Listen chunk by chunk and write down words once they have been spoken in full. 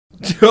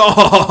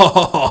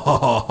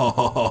Oh,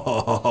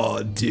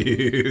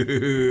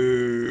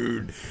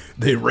 dude.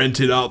 They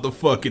rented out the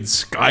fucking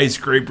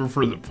skyscraper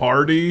for the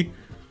party?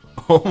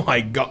 Oh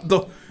my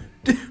god.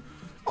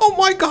 Oh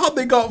my god,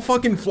 they got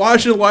fucking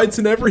flashing lights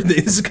and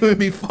everything. This is gonna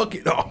be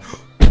fucking... Oh.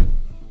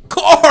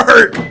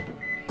 Clark!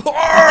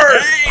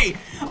 Clark! Hey!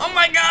 Oh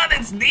my god,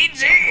 it's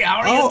DG!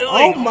 How are you doing?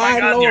 Oh my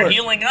god, lord. you're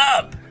healing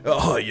up!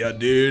 Oh yeah,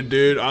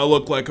 dude. I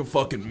look like a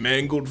fucking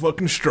mangled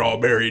fucking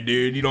strawberry,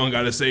 dude. You don't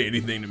gotta say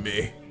anything to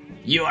me.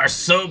 You are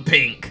so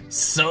pink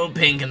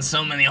and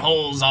so many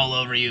holes all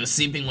over you,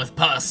 seeping with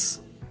pus.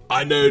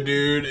 I know,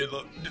 dude.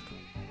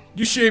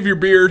 You shave your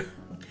beard?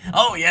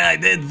 Oh yeah, I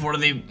did for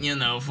the,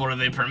 for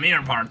the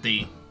premiere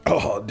party.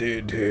 Oh,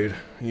 dude.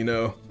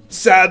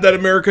 Sad that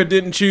America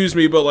didn't choose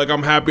me, but like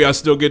I'm happy I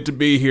still get to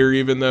be here,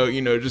 even though,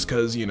 just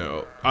cause,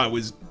 I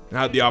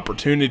had the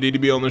opportunity to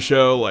be on the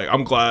show. Like,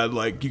 I'm glad,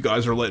 like, you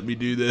guys are letting me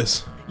do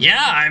this. Yeah,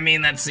 I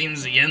mean, that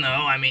seems, you're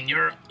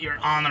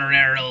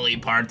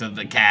honorarily part of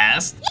the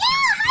cast. Yeah,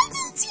 hi,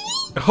 DG.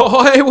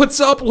 Oh, hey, what's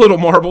up, little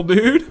marble dude?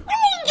 We're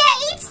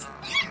engaged.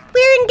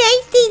 We're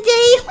engaged, DG.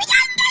 We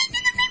got engaged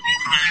in the Big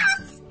Brother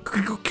house.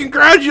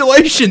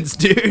 Congratulations,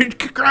 dude.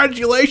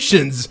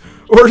 Congratulations.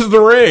 Where's the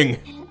ring?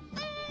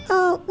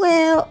 Oh,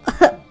 well,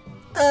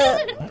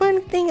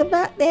 funny thing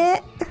about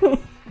that,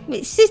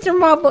 Sister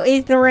Marble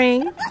is the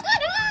ring. I'm gonna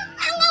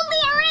be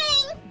a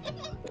ring.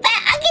 But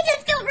I get to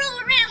still roll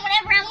around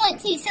whenever I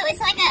want to, so it's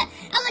like I'm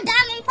a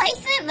diamond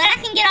placement, but I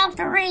can get off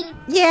the ring.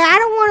 Yeah, I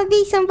don't want to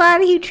be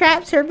somebody who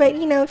traps her, but,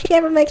 if she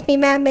ever makes me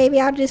mad, maybe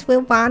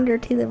will bind her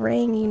to the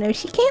ring.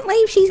 She can't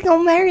leave. She's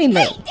gonna marry me.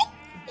 Hey,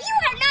 you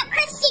are not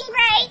Christian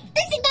Grey.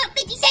 This is not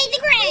 50 Shades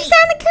of Grey. You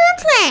signed a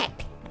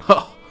contract.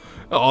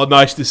 Oh,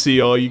 nice to see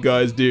all you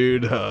guys,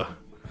 dude. I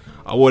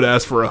would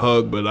ask for a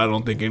hug, but I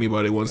don't think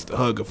anybody wants to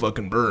hug a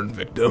fucking burn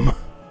victim.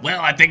 Well,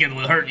 I think it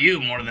would hurt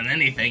you more than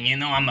anything.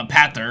 I'm a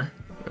patter.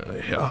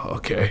 Yeah,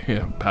 okay.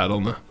 Yeah, pat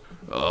on the...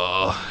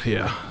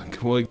 yeah.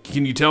 Well,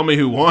 can you tell me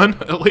who won,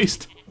 at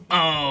least?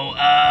 Oh,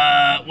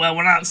 well,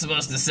 we're not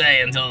supposed to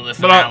say until the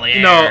finale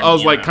aired. I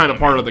was like kind of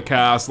part of the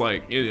cast,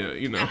 like,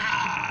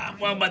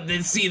 Well, but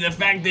see, the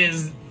fact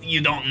is,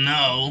 you don't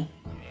know.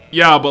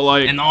 Yeah, but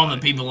like... And all the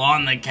people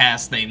on the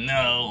cast, they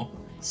know,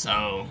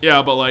 so...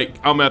 Yeah, but like,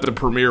 I'm at the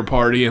premiere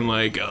party and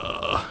like,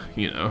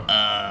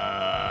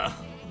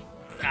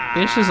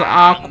 This is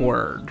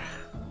awkward.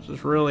 This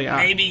is really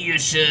awkward. Maybe you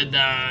should,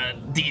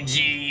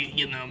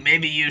 DG,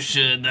 maybe you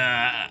should,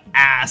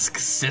 ask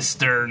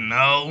Sister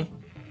No,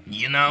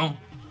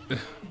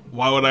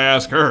 Why would I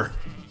ask her?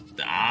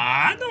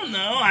 I don't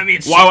know, I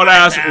mean... Why would I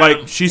ask,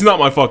 like, she's not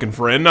my fucking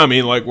friend. I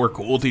mean, like, we're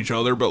cool with each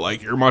other, but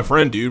like, you're my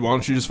friend, dude. Why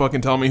don't you just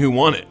fucking tell me who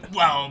won it?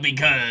 Well,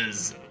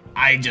 because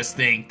I just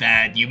think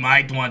that you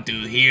might want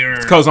to hear...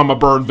 It's because I'm a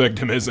burn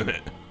victim, isn't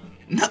it?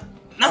 No,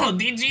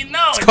 DG,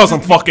 no! It's because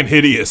I'm fucking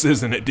hideous,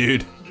 isn't it,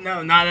 dude?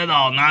 No, not at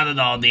all,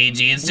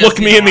 DG. It's just... Look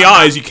me in the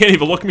eyes. You can't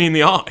even look me in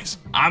the eyes.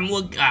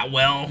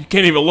 Well... You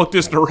can't even look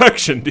this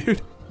direction,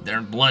 dude. They're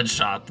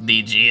bloodshot,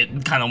 DG.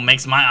 It kind of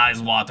makes my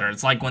eyes water.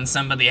 It's like when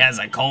somebody has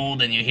a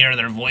cold and you hear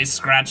their voice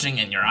scratching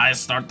and your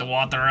eyes start to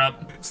water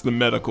up. It's the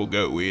medical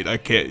goat weed. I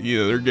can't,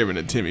 they're giving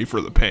it to me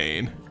for the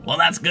pain. Well,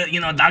 that's good.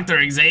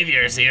 Dr.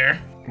 Xavier's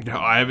here. No,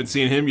 I haven't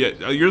seen him yet.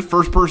 You're the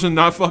first person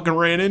I fucking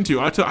ran into.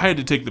 I had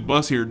to take the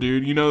bus here,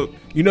 dude.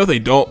 They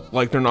don't,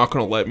 like, they're not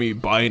gonna let me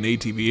buy an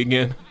ATV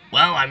again.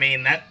 Well, I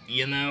mean, that,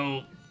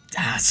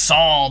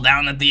 Saul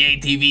down at the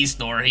ATV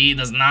store, he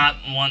does not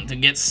want to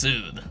get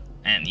sued.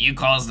 And you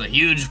caused a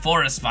huge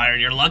forest fire.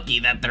 You're lucky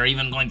that they're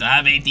even going to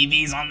have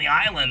ATVs on the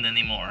island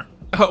anymore.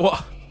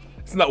 Well,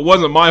 it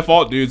wasn't my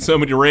fault, dude.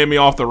 Somebody ran me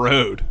off the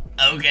road.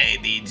 Okay,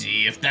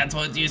 DG, if that's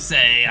what you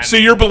say. So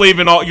you're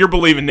believing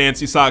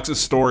Nancy Sox's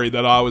story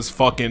that I was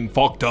fucking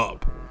fucked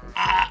up.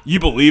 You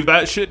believe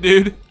that shit,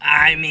 dude?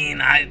 I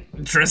mean,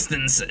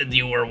 Tristan said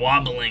you were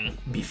wobbling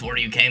before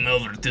you came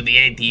over to the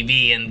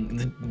ATV,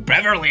 and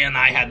Beverly and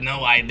I had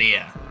no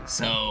idea.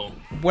 So...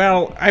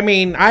 Well, I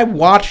mean, I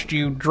watched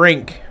you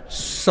drink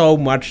so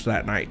much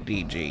that night,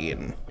 DG,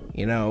 and,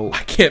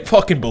 I can't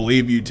fucking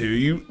believe you two.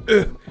 You,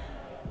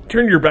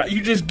 turn your back.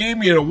 You just gave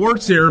me an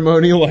award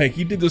ceremony, like,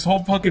 you did this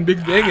whole fucking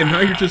big thing, and now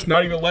you're just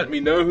not even letting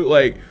me know who,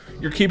 like,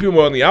 you're keeping me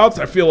on the outs.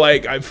 I feel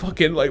like I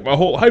fucking, like, my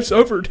whole life's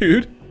over,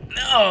 dude.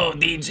 No,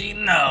 DG,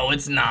 no,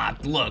 it's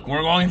not. Look,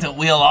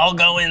 we'll all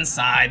go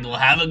inside, we'll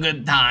have a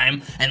good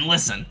time, and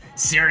listen,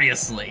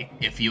 seriously,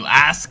 if you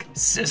ask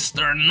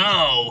Sister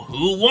No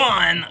who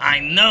won,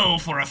 I know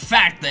for a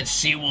fact that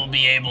she will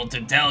be able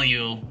to tell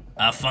you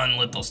a fun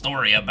little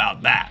story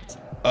about that.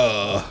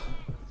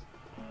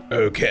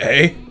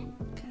 Okay.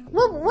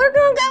 Well, we're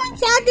gonna go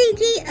inside,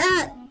 DG.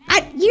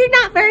 You're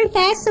not very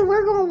fast, so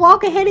we're gonna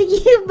walk ahead of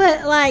you,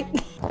 but, like...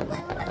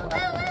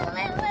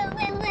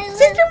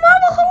 Sister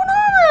Marble, hold on!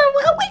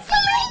 We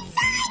see you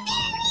inside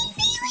there! We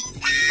see you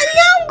inside!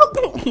 No!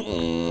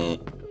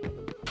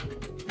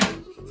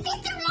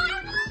 Sister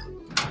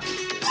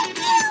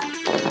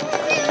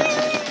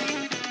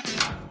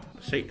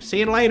Marble! See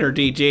you later,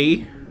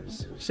 DG.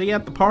 See you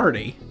at the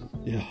party.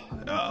 Yeah,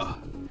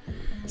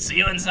 See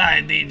you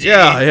inside, DG.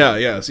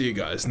 Yeah. See you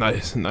guys.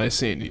 Nice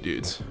seeing you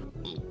dudes.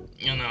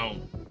 You know,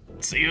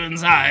 see you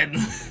inside.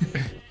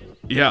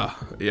 Yeah.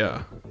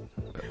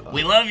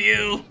 We love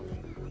you.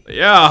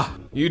 Yeah,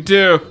 you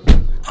too.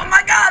 Oh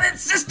my God,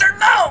 it's Sister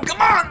No.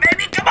 Come on,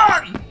 baby, come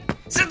on.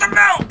 Sister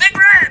No, Big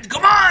Red,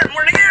 come on,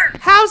 we're here.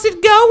 How's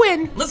it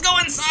going? Let's go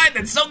inside.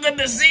 It's so good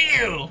to see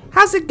you.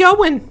 How's it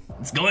going?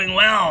 It's going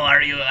well.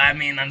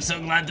 I'm so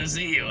glad to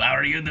see you. How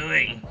are you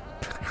doing?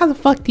 How the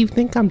fuck do you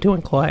think I'm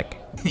doing, Clark?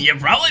 You're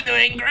probably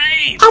doing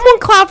great. I'm on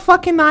cloud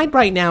fucking 9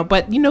 right now,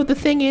 but you know the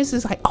thing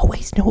is I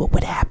always knew it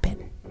would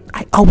happen.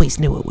 I always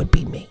knew it would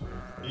be me.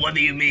 What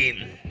do you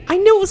mean? I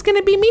knew it was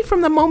gonna be me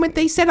from the moment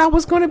they said I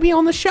was gonna be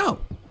on the show.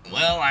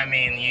 Well, I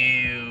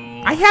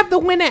mean, I have the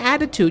winner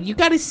attitude. You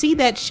gotta see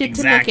that shit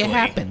Exactly. to make it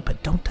happen,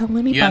 but don't tell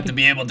anybody. You have to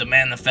be able to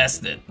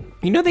manifest it.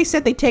 You know they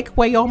said they take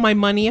away all my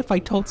money if I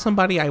told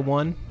somebody I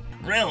won?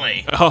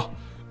 Really? Oh,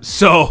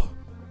 so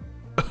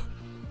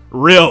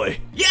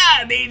really?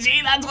 Yeah,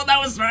 DG, that's what I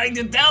was trying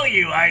to tell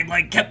you.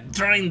 I kept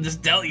trying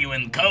to tell you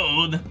in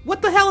code.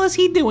 What the hell is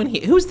he doing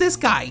here? Who's this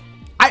guy?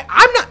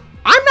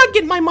 I'm not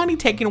getting my money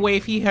taken away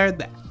if he heard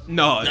that.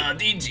 No,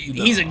 DG,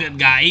 he's a good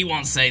guy. He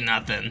won't say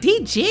nothing.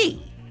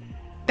 DG?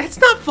 That's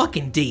not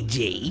fucking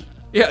DG.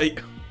 Yeah,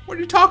 what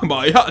are you talking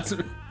about? Yeah,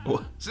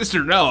 well,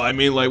 Sister, no. I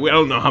mean, like, we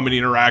don't know how many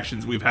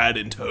interactions we've had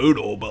in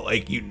total, but,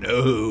 like, you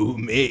know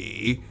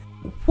me.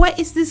 What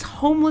is this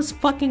homeless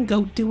fucking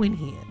goat doing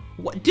here?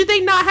 What, do they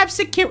not have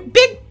security?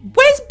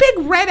 Where's Big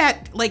Red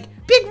at? Like,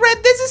 Big Red,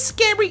 there's a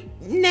scary,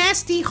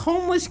 nasty,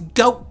 homeless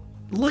goat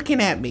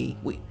looking at me.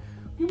 We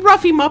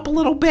rough him up a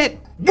little bit.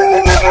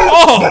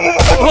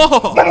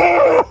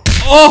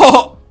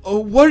 Oh,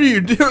 what are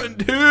you doing,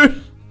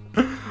 dude?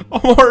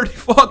 I'm already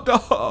fucked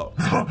up.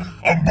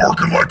 I'm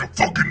barking like a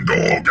fucking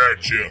dog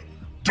at you.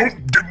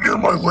 Don't get near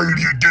my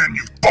lady again,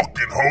 you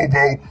fucking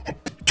hobo.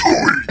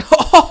 Tooey.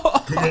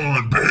 Come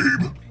on,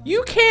 babe.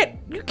 You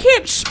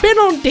can't spin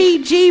on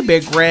DG,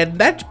 Big Red.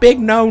 That's big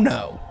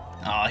no-no.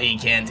 Oh, he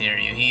can't hear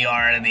you. He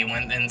already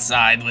went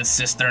inside with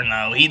Sister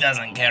No. He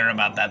doesn't care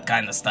about that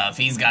kind of stuff.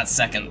 He's got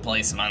second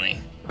place money.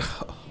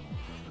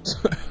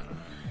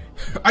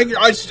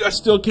 I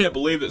still can't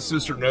believe that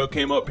Sister No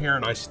came up here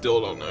and I still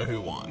don't know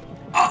who won.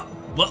 Oh,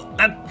 well,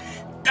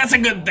 that's a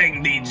good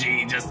thing,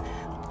 DG. Just,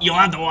 you'll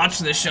have to watch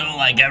the show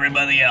like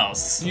everybody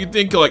else. Do you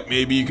think, like,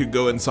 maybe you could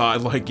go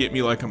inside, like, get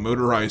me, like, a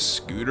motorized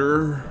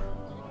scooter?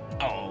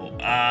 Oh,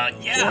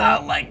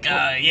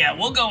 yeah,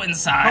 we'll go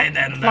inside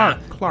and,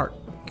 Clark,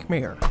 come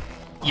here.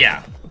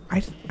 yeah. I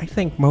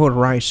think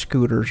motorized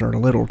scooters are a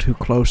little too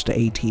close to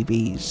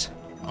ATVs.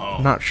 Oh,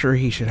 I'm not sure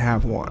he should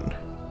have one.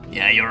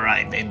 yeah, you're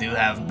right. They do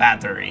have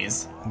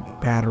batteries.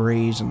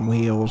 Batteries and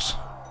wheels.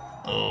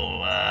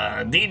 Oh,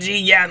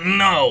 DG, yeah,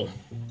 no.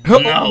 Huh,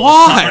 No,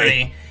 why?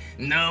 sorry.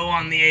 No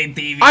on the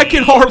ATV. I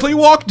can hardly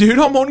walk, dude.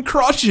 I'm on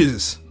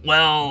crutches.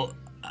 Well,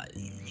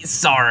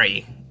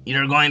 sorry.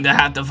 You're going to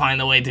have to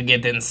find a way to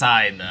get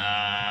inside.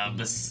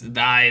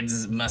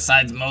 Besides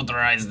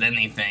motorized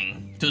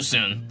anything. Too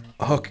soon.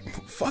 Okay,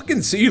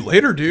 fucking see you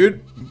later,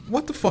 dude.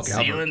 What the fuck,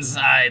 See you Albert?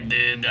 inside,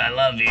 dude. I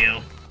love you.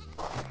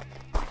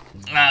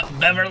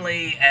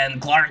 Beverly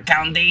and Clark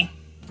County.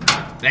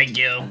 Thank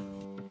you.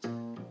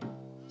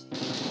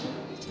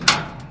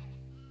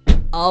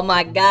 Oh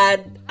my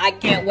god, I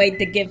can't wait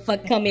to get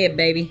come here,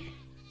 baby.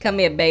 Come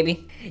here,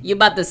 baby. You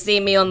about to see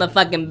me on the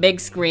fucking big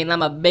screen.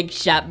 I'm a big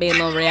shot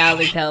being on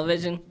reality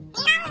television.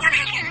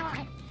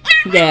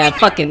 Yeah,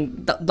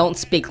 fucking don't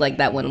speak like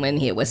that when we're in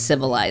here. We're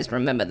civilized,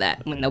 remember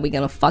that. When are we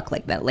gonna fuck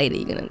like that later?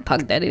 You gonna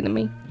talk daddy to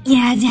me?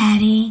 Yeah,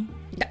 Daddy.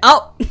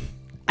 Oh!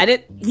 I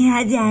did.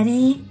 Yeah,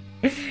 Daddy.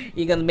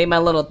 You gonna be my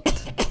little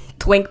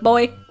twink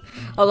boy?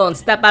 Hold on,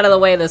 step out of the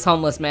way of this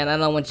homeless man. I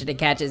don't want you to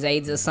catch his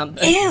AIDS or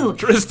something. Ew.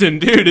 Tristan,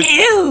 dude.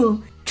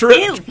 Ew.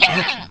 Ew.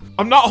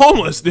 I'm not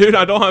homeless, dude.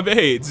 I don't have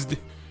AIDS.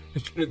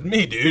 It's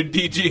me, dude.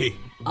 DG.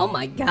 Oh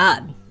my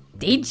god.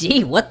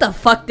 DG, what the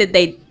fuck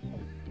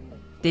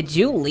did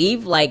you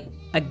leave, like,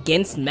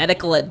 against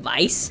medical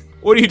advice?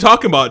 What are you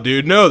talking about,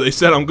 dude? No, they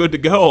said I'm good to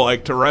go,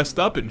 like, to rest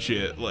up and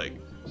shit. Like,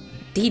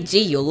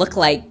 DG, you look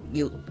like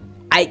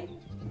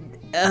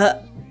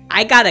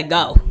I gotta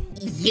go.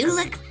 You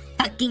look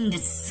fucking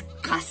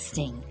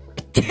disgusting.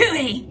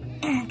 Tooey.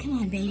 Come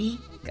on, baby.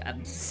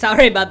 God,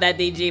 sorry about that,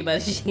 DG,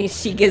 but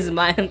she gives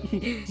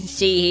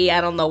he,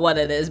 I don't know what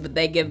it is, but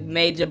they give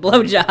major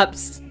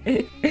blowjobs.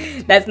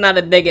 That's not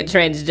a dig at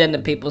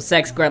transgender people,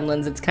 sex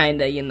gremlins. It's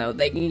kinda, you know,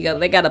 they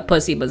got a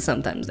pussy, but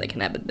sometimes they can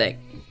have a dick.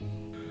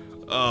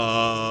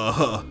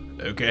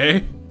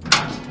 Okay.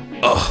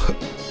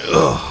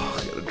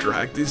 Gotta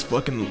drag these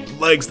fucking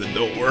legs that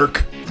don't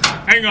work.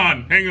 Hang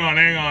on.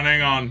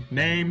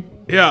 Name?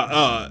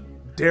 Yeah,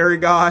 dairy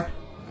guy.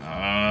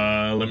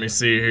 Let me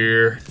see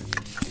here.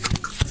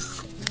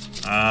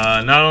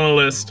 Not on the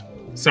list.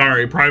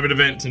 Sorry, private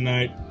event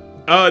tonight.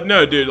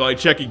 No, dude, like,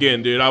 check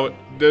again, dude.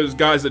 Those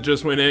guys that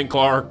just went in,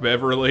 Clark,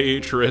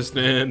 Beverly,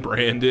 Tristan,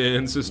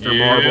 Brandon, Sister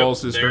Marble,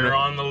 Sister... They're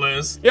on the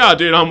list. Yeah,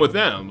 dude, I'm with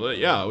them. But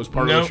yeah, I was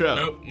part of the show.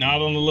 Nope,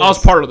 not on the list. I was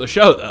part of the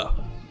show, though.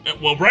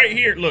 Well, right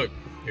here, look.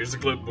 Here's the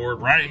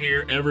clipboard right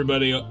here.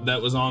 Everybody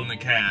that was on the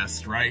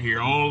cast, right here,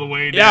 all the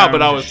way down. Yeah,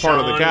 but I to was part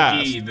of the Sean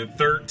cast. Key, the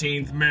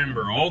 13th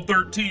member. All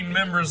 13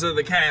 members of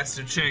the cast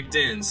have checked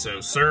in.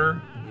 So,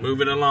 sir, move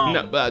it along.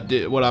 No, but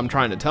what I'm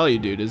trying to tell you,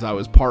 dude, is I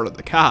was part of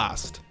the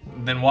cast.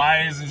 Then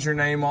why isn't your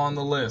name on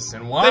the list?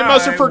 And why? They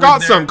must have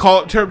forgot some.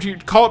 Call up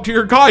to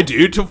your guy,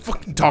 dude, to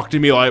fucking talk to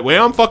me like,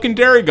 I'm fucking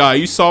Dairy Guy.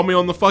 You saw me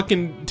on the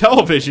fucking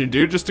television,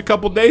 dude, just a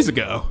couple days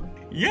ago.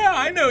 Yeah,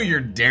 I know you're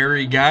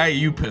Dairy Guy,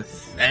 you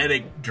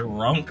pathetic,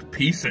 drunk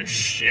piece of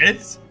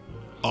shit.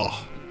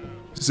 Oh,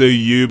 so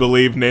you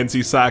believe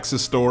Nancy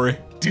Sachs' story?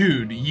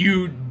 Dude,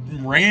 you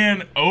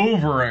ran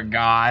over a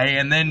guy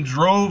and then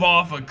drove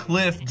off a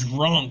cliff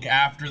drunk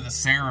after the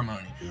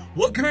ceremony.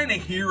 What kind of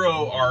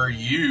hero are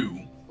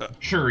you?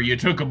 Sure, you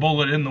took a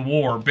bullet in the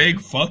war. Big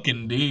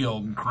fucking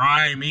deal.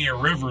 Cry me a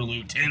river,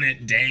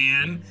 Lieutenant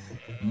Dan.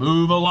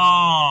 Move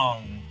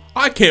along.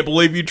 I can't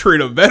believe you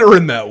treat a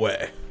veteran that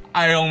way.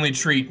 I only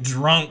treat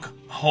drunk,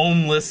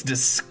 homeless,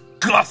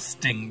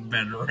 disgusting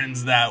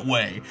veterans that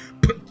way.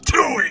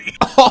 Patooey!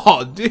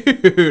 Oh,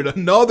 dude,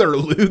 another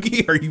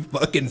loogie? Are you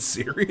fucking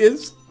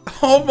serious?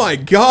 Oh my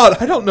god,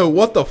 I don't know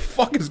what the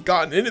fuck has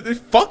gotten into this.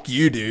 Fuck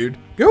you, dude.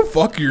 Go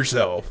fuck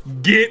yourself.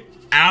 Get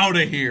out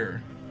of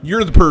here.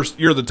 You're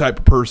the type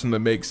of person that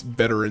makes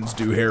veterans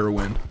do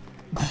heroin.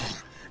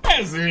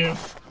 As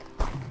if.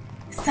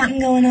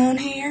 Something going on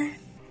here?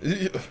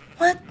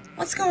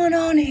 What's going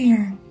on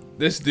here?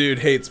 This dude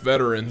hates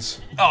veterans.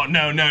 Oh,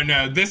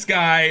 no. This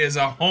guy is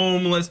a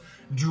homeless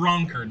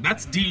drunkard.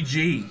 That's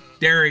DG.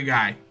 Dairy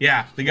Guy.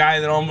 Yeah, the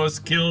guy that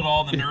almost killed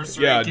all the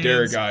nursery kids.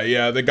 Dairy Guy.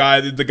 Yeah, the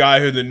guy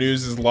who the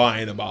news is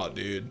lying about,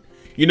 dude.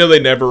 You know they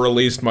never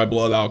released my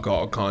blood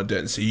alcohol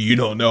content, so you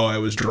don't know I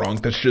was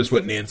drunk. That's just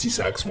what Nancy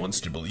Sachs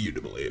wants you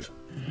to believe.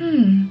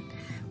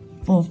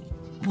 Well,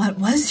 what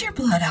was your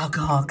blood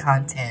alcohol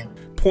content?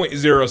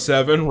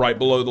 0.07, right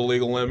below the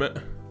legal limit.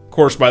 Of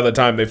course, by the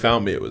time they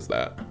found me, it was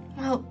that.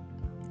 Well,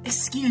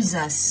 excuse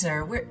us,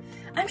 sir.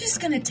 I'm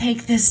just gonna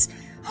take this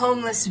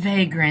homeless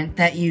vagrant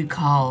that you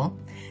call,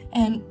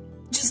 and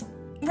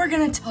we're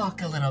gonna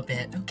talk a little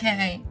bit,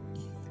 okay?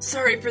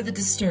 Sorry for the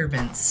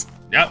disturbance.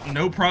 Yep,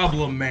 no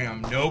problem,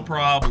 ma'am. No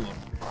problem.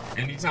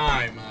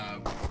 Anytime.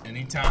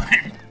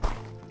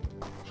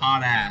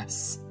 Hot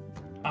ass.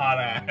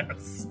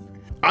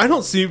 I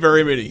don't see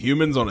very many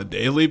humans on a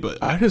daily, but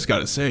I just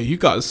gotta say, you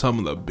got some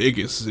of the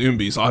biggest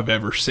zombies I've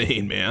ever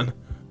seen, man.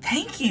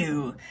 Thank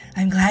you.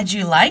 I'm glad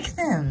you like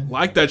them.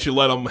 Like that you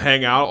let them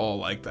hang out all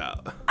like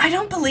that. I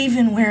don't believe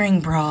in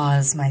wearing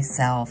bras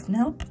myself.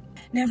 Nope.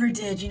 Never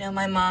did. You know,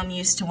 my mom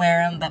used to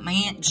wear them, but my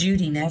Aunt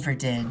Judy never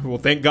did. Well,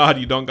 thank God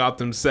you don't got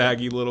them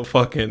saggy little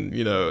fucking,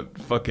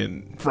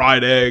 fucking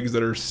fried eggs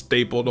that are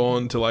stapled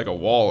onto like a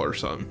wall or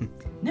something.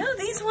 No,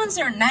 these ones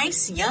are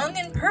nice, young,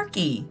 and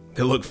perky.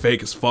 They look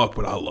fake as fuck,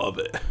 but I love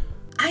it.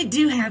 I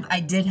did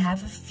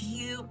have a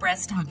few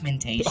breast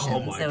augmentations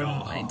over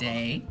my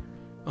day.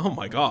 Oh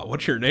my god,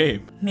 what's your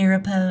name?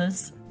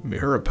 Mirapose.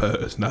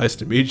 Mirapose. Nice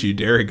to meet you,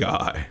 Dairy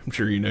Guy. I'm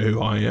sure you know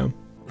who I am.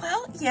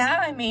 Well,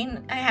 yeah, I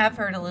mean, I have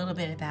heard a little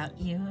bit about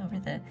you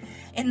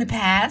in the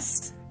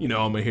past. You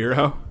know I'm a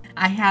hero?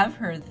 I have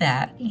heard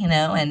that,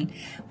 and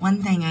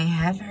one thing I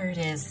have heard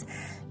is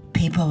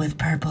people with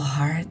purple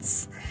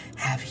hearts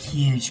have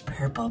huge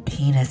purple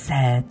penis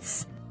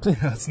heads.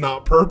 It's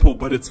not purple,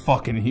 but it's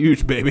fucking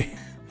huge, baby.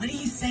 What do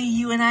you say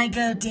you and I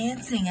go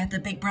dancing at the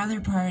Big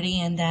Brother party,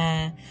 and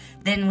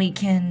then we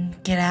can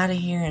get out of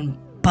here and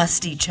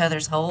bust each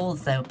other's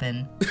holes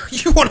open?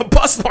 You want to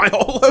bust my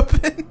hole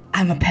open?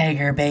 I'm a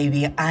pegger,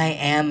 baby. I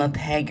am a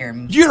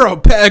pegger. You're a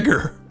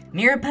pegger.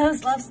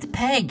 Mirapose loves to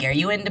peg. Are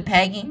you into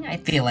pegging? I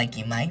feel like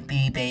you might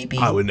be, baby.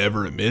 I would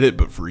never admit it,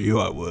 but for you,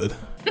 I would.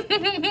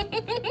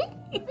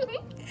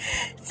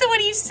 So what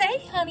do you say,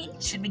 honey?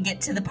 Should we get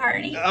to the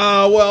party?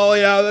 Well,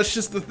 yeah, that's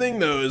just the thing,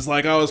 though, is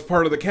like I was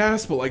part of the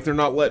cast, but like they're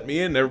not letting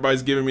me in.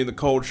 Everybody's giving me the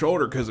cold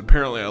shoulder because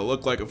apparently I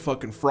look like a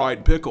fucking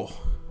fried pickle.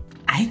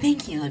 I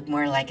think you look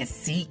more like a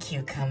sea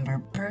cucumber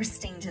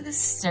bursting to the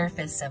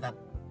surface of a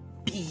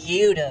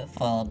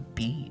beautiful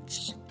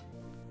beach.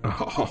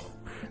 Oh,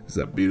 is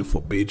that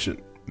beautiful beach a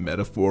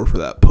metaphor for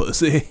that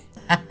pussy?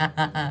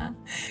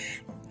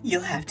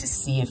 You'll have to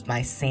see if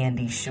my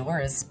sandy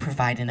shores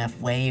provide enough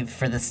wave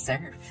for the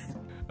surf.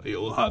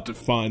 You'll have to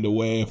find a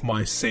way if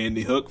my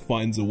sandy hook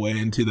finds a way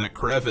into that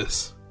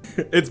crevice.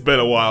 It's been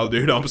a while,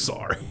 dude. I'm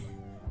sorry.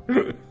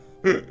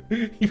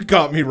 You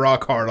got me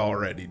rock hard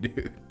already,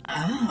 dude.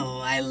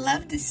 Oh, I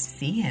love to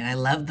see it. I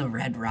love the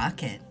red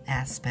rocket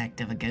aspect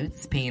of a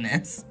goat's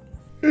penis.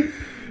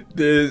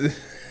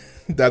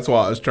 That's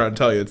why I was trying to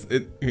tell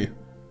you.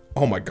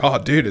 Oh my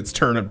god, dude, it's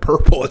turning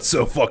purple. It's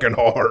so fucking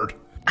hard.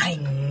 I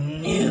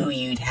knew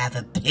you'd have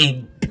a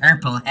big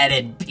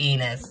purple-headed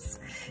penis,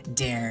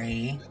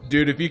 Dairy.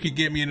 Dude, if you could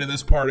get me into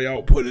this party,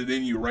 I'll put it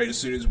in you right as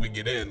soon as we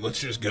get in. Let's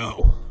just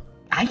go.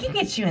 I can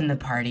get you in the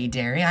party,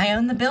 Dairy. I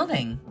own the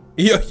building.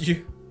 Yeah,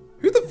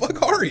 who the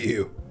fuck are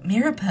you?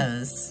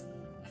 Mirapose.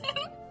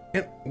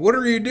 And what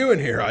are you doing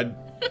here?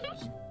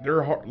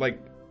 There are like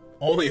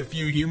only a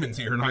few humans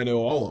here, and I know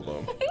all of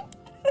them.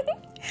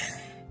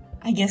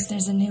 I guess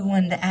there's a new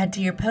one to add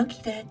to your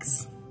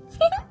Pokédex.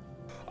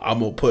 I'm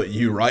gonna put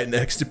you right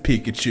next to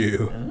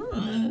Pikachu.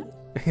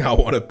 I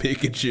want a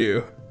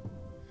Pikachu.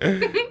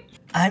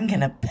 I'm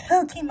gonna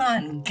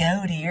Pokemon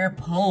go to your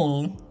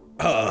pool.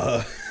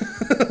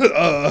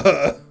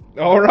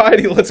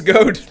 Alrighty, let's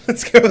go.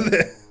 Let's go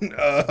then.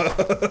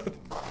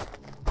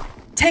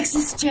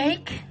 Texas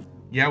Jake?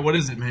 Yeah, what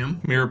is it,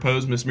 ma'am? Mirror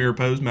pose, Miss Mirror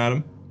Pose,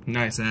 madam.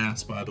 Nice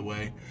ass, by the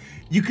way.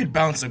 You could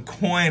bounce a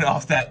coin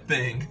off that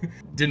thing.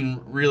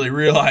 Didn't really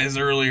realize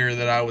earlier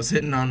that I was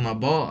hitting on my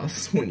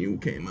boss when you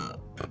came up.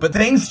 But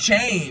things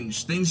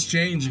change. Things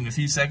change in a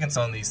few seconds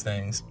on these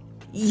things.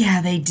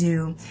 Yeah, they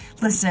do.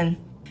 Listen,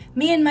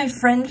 me and my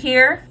friend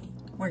here,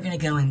 we're gonna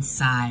go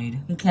inside,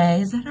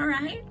 okay? Is that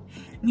alright?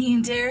 Me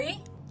and Derry?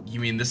 You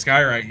mean this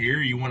guy right here?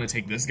 You want to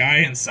take this guy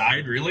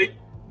inside, really?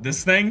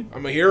 This thing?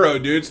 I'm a hero,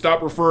 dude.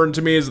 Stop referring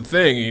to me as a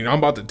thing. You know, I'm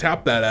about to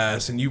tap that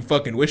ass, and you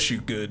fucking wish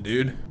you could,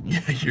 dude.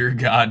 Yeah, you're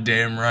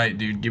goddamn right,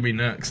 dude. Give me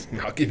nuts.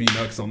 I'll give you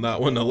nuts on that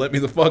one. Now let me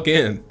the fuck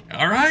in.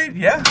 All right,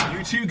 yeah.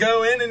 You two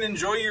go in and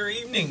enjoy your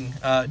evening.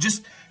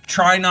 Just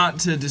try not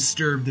to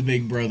disturb the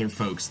Big Brother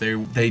folks.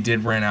 They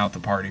did rent out the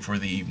party for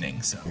the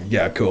evening, so.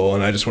 Yeah, cool.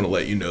 And I just want to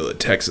let you know that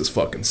Texas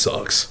fucking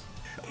sucks.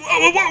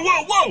 Whoa, whoa,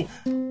 whoa, whoa, whoa!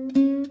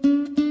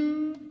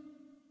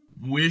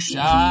 Wish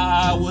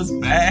I was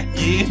back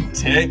in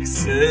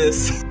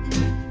Texas.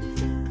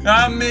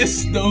 I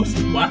miss those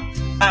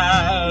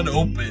wide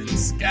open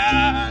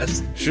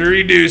skies. Sure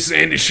you do,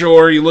 Sandy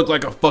Shore. You look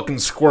like a fucking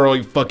squirrel,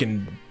 you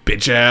fucking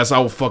bitch ass. I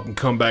will fucking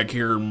come back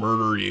here and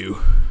murder you.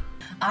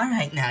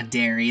 Alright now,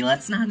 Derry,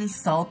 let's not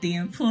insult the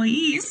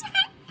employees.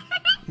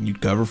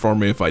 You'd cover for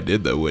me if I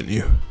did, though, wouldn't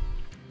you?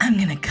 I'm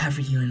gonna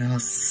cover you in all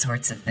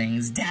sorts of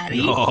things,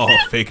 Daddy. Oh,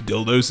 fake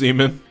dildo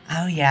semen?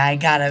 Oh yeah, I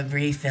got a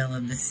refill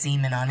of the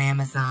semen on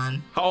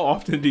Amazon. How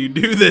often do you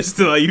do this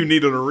till you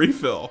needed a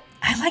refill?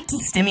 I like to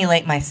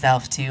stimulate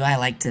myself too. I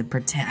like to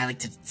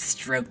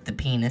stroke the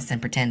penis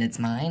and pretend it's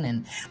mine,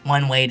 and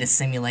one way to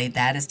simulate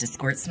that is to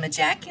squirt some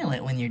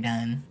ejaculate when you're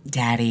done.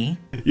 Daddy.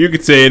 You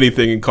could say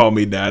anything and call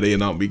me daddy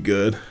and I'll be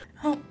good.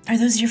 Oh, are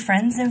those your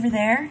friends over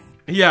there?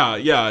 Yeah,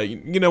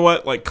 you know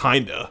what? Like,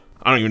 kinda.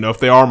 I don't even know if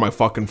they are my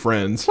fucking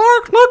friends.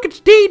 Clark, look, it's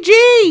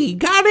DG.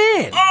 Got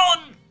in. Oh,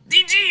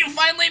 DG, you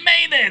finally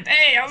made it.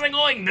 Hey, how's it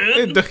going,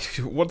 dude?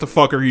 What the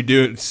fuck are you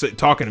doing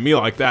talking to me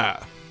like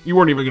that? You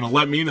weren't even gonna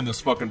let me in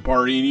this fucking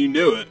party and you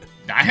knew it.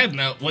 I had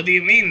no... What do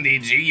you mean,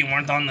 DG? You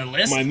weren't on the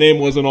list? My name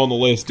wasn't on the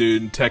list,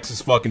 dude, and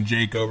Texas fucking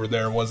Jake over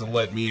there wasn't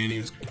letting me in. He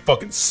was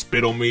fucking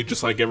spit on me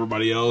just like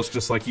everybody else,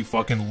 just like you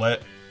fucking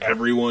let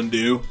everyone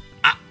do.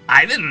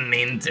 I didn't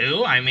mean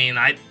to. I mean,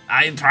 I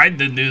tried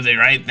to do the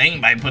right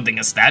thing by putting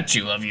a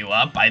statue of you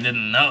up. I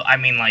didn't know. I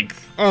mean, like...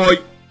 Oh,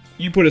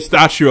 you put a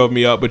statue of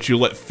me up, but you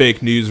let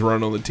fake news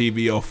run on the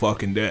TV all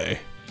fucking day.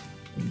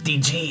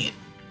 DG,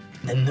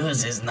 the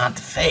news is not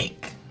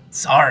fake.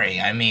 Sorry,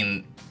 I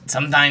mean,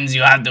 sometimes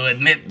you have to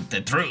admit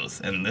the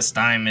truth, and this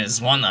time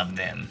is one of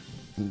them.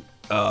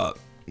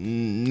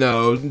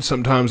 No,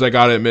 sometimes I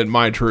gotta admit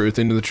my truth,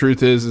 and the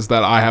truth is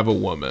that I have a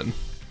woman.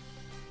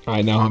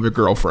 I now have a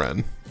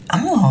girlfriend.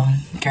 Oh,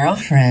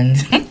 girlfriend.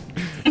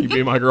 You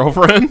be my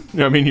girlfriend?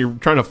 I mean, you're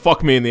trying to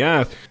fuck me in the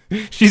ass.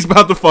 She's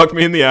about to fuck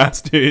me in the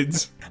ass,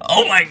 dudes.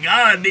 Oh my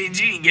god,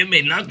 DG, give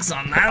me nuts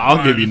on that I'll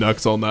one. give you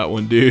nuts on that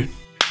one, dude.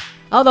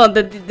 Hold on,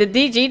 did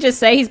DG just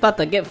say he's about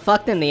to get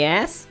fucked in the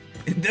ass?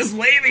 This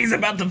lady's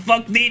about to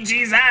fuck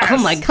DG's ass. Oh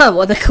my god,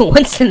 what a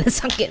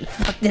coincidence. I'm getting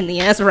fucked in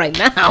the ass right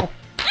now.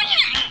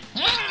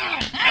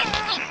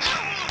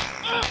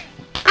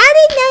 I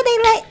didn't know they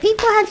let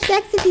people have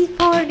sex at these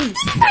parties.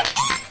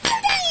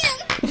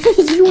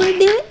 You wanna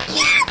do it?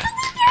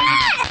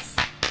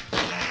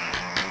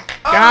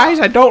 Guys,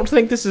 I don't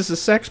think this is a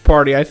sex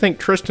party. I think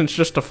Tristan's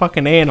just a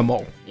fucking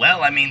animal.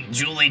 Well, I mean,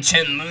 Julie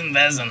Chen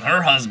Moonves and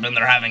her husband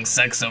are having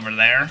sex over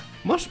there.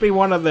 Must be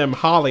one of them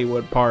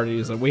Hollywood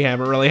parties that we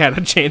haven't really had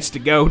a chance to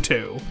go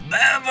to.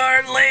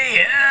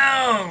 Beverly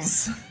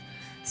Hills!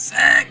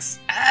 Sex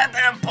at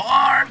the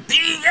party,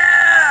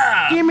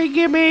 yeah!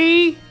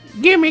 Gimme.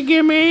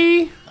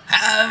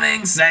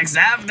 Having sex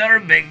after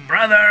Big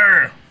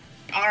Brother.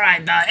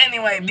 Alright,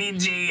 anyway,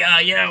 DG,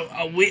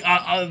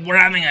 we're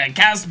having a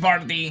cast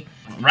party.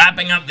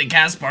 Wrapping up the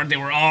cast party,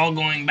 we're all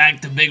going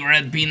back to Big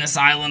Red Penis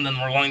Island and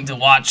we're going to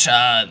watch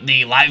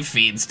the live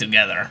feeds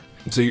together.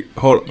 So,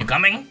 hold on. You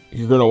coming?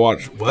 You're gonna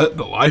watch what?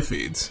 The live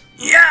feeds?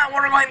 Yeah,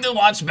 we're going to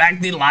watch back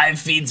the live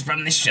feeds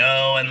from the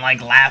show and,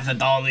 like, laugh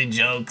at all the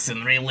jokes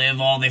and relive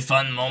all the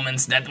fun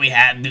moments that we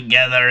had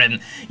together and,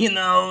 you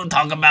know,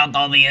 talk about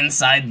all the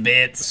inside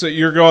bits. So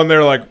you're going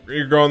there like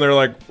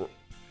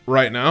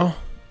right now?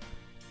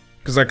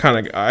 Because I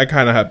kind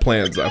of had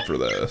plans after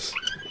this.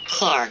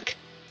 Clark,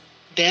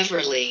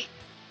 Beverly,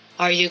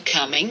 are you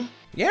coming?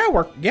 Yeah,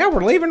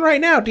 we're leaving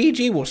right now.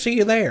 DG, we'll see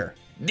you there.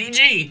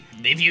 DG,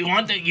 if you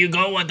want to, you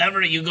go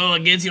whatever, you go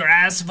and get your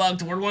ass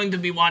fucked. We're going to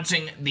be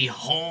watching the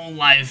whole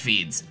live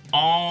feeds.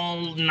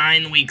 All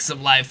 9 weeks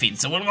of live feeds.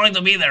 So we're going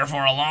to be there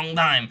for a long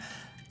time.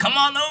 Come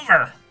on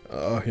over.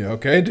 Oh, yeah,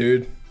 okay,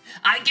 dude.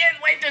 I can't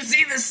wait to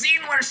see the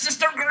scene where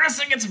Sister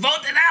Carissa gets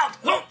voted out.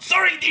 Oh,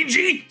 sorry,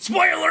 DG.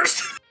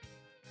 Spoilers.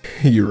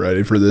 You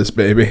ready for this,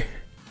 baby?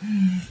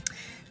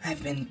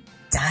 I've been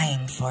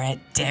dying for it,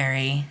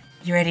 Derry.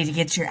 You ready to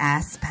get your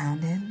ass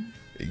pounded?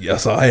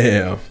 Yes, I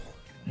am.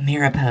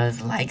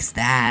 Mirapose likes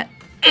that.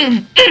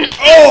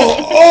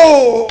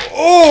 Oh!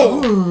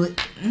 Ooh,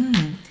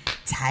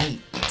 tight.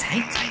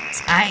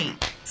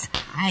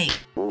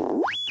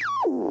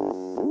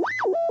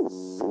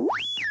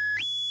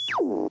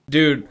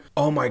 Dude,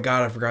 oh my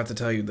god, I forgot to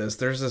tell you this.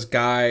 There's this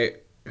guy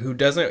who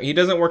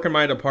doesn't work in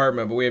my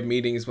department, but we have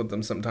meetings with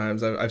him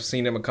sometimes. I've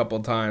seen him a couple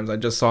of times. I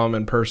just saw him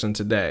in person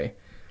today.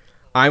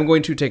 I'm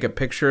going to take a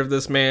picture of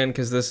this man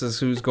because this is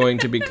who's going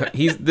to be.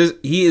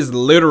 He is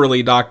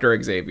literally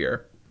Dr.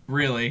 Xavier.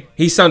 Really?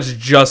 He sounds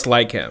just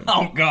like him.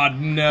 Oh God,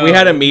 no. We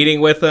had a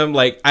meeting with him.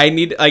 Like,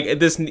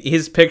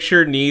 his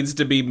picture needs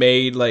to be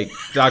made. Like,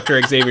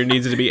 Dr. Xavier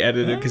needs to be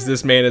edited because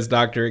this man is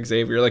Dr.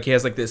 Xavier. Like, he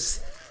has like this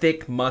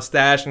thick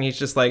mustache, and he's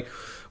just like,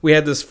 we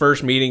had this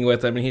first meeting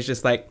with him, and he's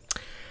just like,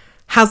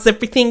 how's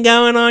everything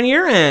going on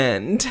your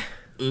end?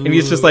 Ooh. And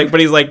he's just like, but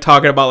he's like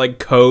talking about like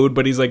code,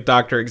 but he's like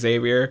Dr.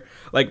 Xavier,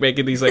 like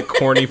making these like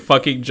corny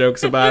fucking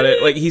jokes about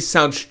it. Like, he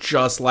sounds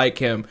just like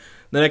him.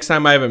 The next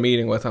time I have a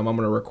meeting with him, I'm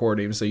going to record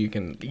him so you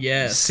can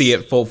see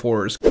it full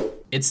force.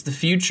 It's the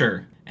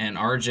future, and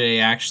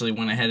RJ actually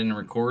went ahead and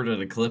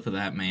recorded a clip of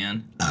that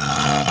man.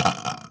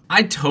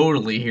 I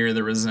totally hear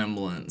the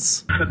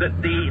resemblance. So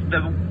that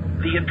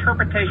the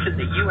interpretation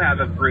that you have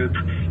of groups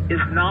is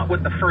not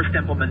what the first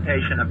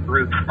implementation of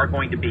groups are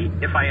going to be,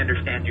 if I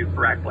understand you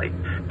correctly.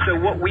 So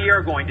what we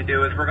are going to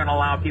do is we're going to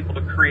allow people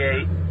to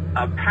create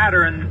a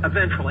pattern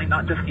eventually,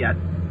 not just yet.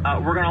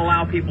 We're going to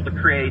allow people to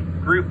create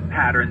group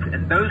patterns,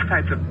 and those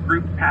types of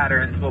group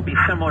patterns will be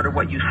similar to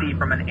what you see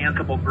from an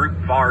Ansible group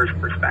vars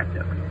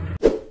perspective.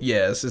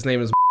 Yes, his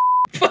name is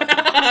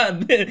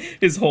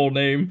his whole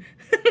name.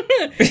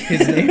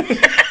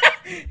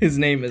 His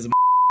name is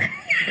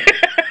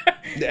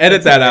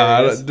Edit that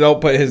out. Don't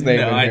put his name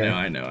in I here.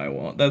 I know, I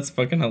won't. That's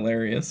fucking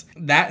hilarious.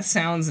 That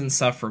sounds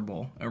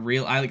insufferable.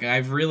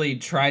 I've really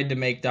tried to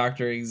make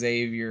Dr.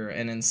 Xavier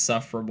an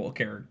insufferable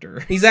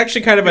character. He's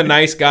actually kind of a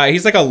nice guy.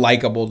 He's like a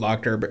likable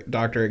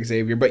Dr.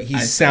 Xavier, but he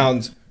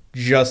sounds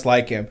just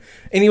like him.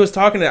 And he was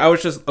talking to, I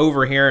was just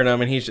overhearing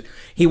him, and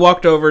he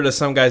walked over to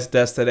some guy's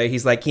desk today.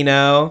 He's like, he's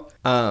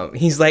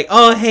like,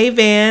 oh, hey,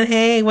 Van.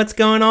 Hey, what's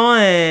going on?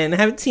 I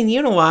haven't seen you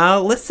in a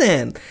while.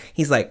 Listen.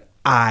 He's like,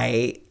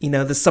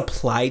 the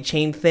supply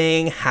chain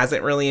thing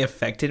hasn't really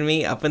affected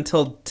me up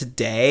until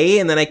today.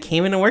 And then I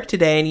came into work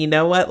today, and you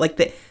know what? Like,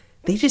 they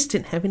just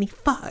didn't have any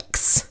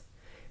fucks.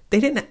 They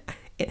didn't.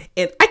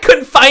 And I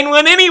couldn't find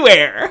one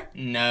anywhere.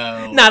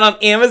 No. Not on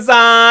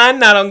Amazon,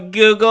 not on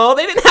Google.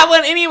 They didn't have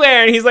one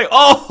anywhere. And he's like,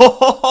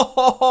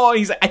 oh.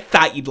 He's like, I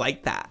thought you'd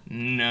like that.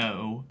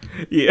 No.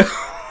 Yeah.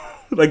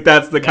 Like,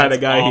 that's the kind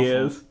of guy awful. He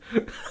is.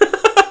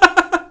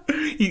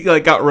 He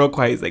like got real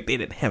quiet. He's like, they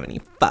didn't have any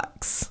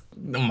fucks.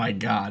 Oh my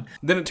God.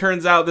 Then it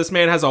turns out this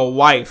man has a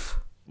wife.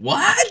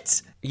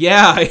 What?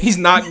 Yeah, he's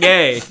not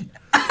gay.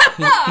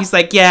 He's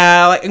like,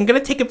 yeah, I'm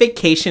gonna take a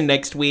vacation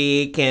next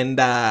week, and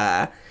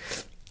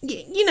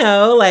he's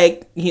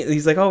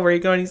like, oh, where are you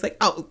going? He's like,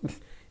 oh,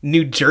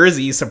 New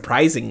Jersey,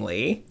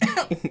 surprisingly.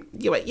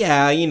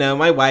 Yeah,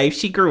 my wife,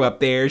 she grew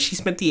up there. She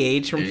spent the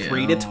age from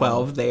 3 to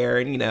 12 there,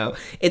 and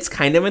it's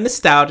kind of a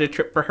nostalgia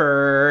trip for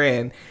her,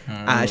 and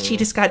she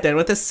just got done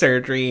with a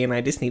surgery, and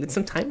I just needed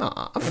some time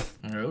off.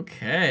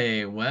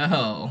 Okay,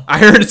 well. I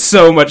heard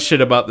so much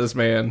shit about this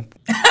man.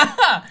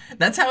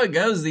 That's how it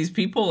goes. These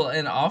people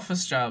in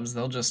office jobs,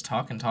 they'll just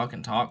talk and talk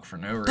and talk for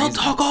no reason. They'll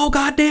talk all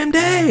goddamn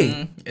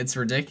day. It's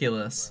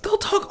ridiculous. They'll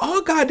talk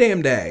all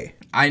goddamn day.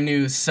 I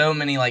knew so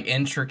many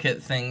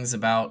intricate things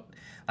about.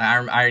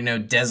 I know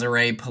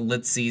Desiree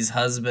Polizzi's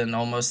husband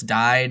almost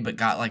died, but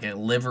got a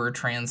liver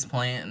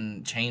transplant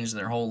and changed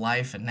their whole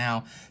life, and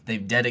now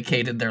they've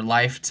dedicated their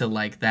life to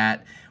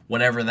that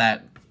whatever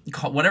that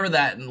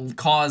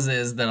cause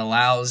is that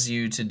allows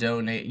you to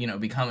donate,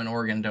 become an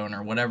organ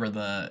donor, whatever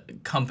the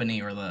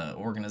company or the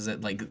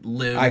organization,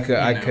 live. I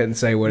couldn't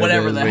say what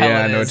whatever it is, the but hell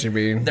yeah, it I know is. what you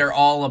mean. They're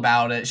all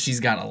about it. She's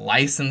got a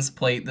license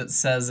plate that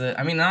says it.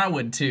 I mean, I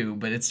would too,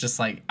 but it's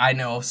just I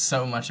know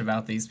so much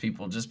about these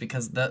people just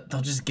because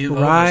they'll just give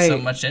over so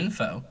much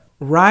info.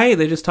 Right,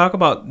 they just talk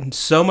about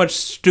so much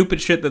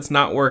stupid shit that's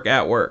not work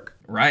at work.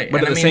 Right.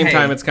 But at the same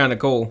time, it's kind of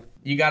cool.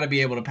 You got to be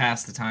able to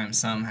pass the time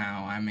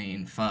somehow. I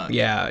mean, fuck.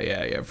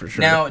 Yeah, for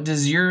sure. Now,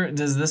 does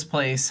this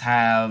place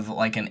have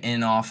an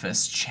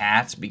in-office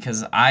chat?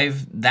 Because I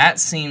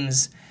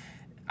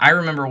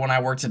remember when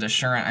I worked at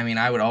Assurant,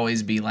 I would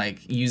always be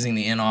using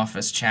the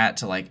in-office chat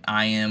to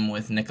IM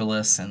with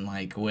Nicholas and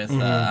with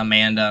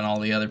Amanda and all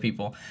the other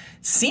people.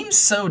 It seems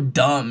so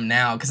dumb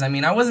now because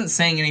I wasn't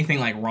saying anything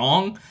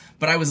wrong.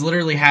 But I was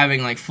literally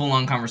having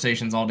full-on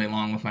conversations all day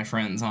long with my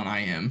friends on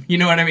IM. You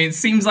know what I mean? It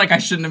seems like I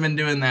shouldn't have been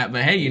doing that,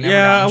 but hey, you never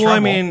got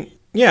in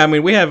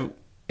trouble. We have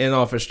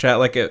in-office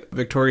chat. At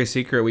Victoria's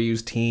Secret, we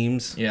use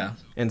Teams. Yeah.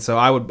 And so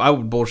I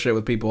would bullshit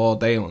with people all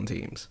day on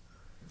Teams.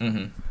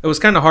 It was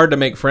kind of hard to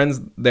make friends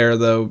there,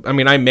 though. I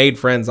mean, I made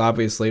friends,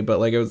 obviously, but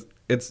like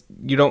it's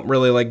you don't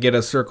really like get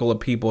a circle of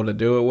people to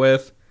do it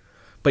with.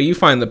 But you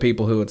find the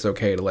people who it's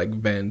okay to like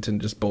vent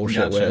and just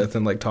bullshit with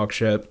and like talk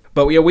shit.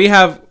 But yeah,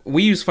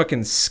 we use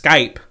fucking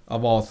Skype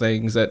of all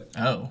things.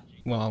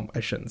 Well, I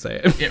shouldn't say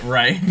it.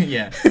 Right?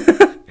 Yeah.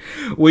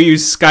 We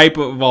use Skype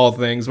of all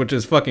things, which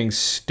is fucking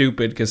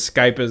stupid because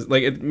Skype is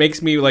like it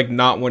makes me like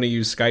not want to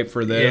use Skype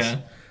for this.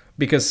 Yeah.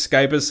 Because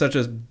Skype is such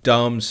a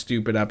dumb,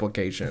 stupid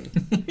application.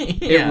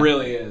 It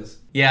really is.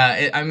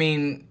 Yeah, I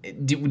mean,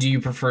 do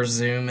you prefer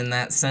Zoom in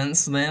that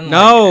sense then?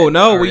 No,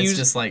 we use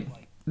just like...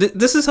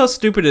 This is how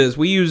stupid it is.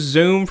 We use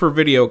Zoom for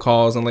video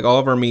calls and like all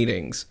of our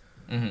meetings.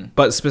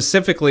 But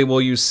specifically,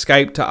 we'll use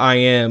Skype to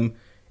IM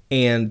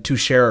and to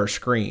share our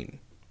screen.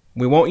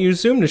 We won't use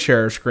Zoom to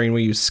share our screen.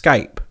 We use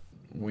Skype.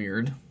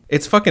 Weird.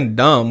 It's fucking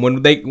dumb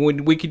when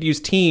we could use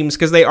Teams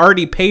because they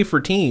already pay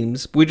for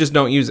Teams. We just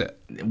don't use it.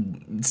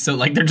 So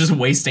like they're just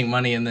wasting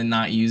money and then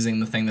not using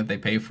the thing that they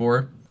pay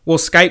for. Well,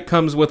 Skype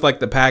comes with like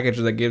the package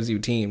that gives you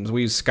Teams.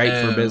 We use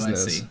Skype for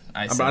business.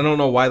 I see. I don't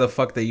know why the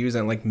fuck they use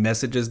it. Like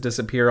messages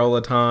disappear all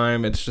the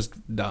time. It's just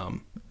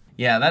dumb.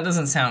 Yeah, that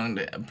doesn't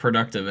sound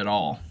productive at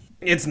all.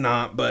 It's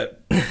not,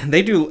 but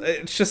they do.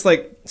 It's just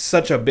like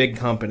such a big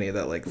company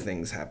that like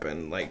things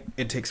happen. Like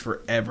it takes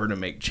forever to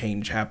make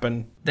change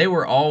happen. They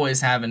were always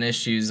having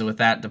issues with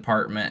that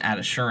department at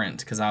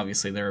Assurant because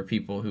obviously there are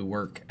people who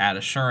work at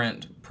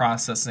Assurant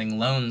processing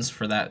loans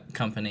for that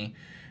company.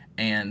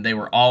 And they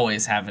were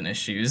always having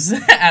issues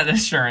at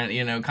Assurant,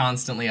 you know,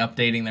 constantly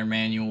updating their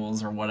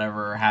manuals or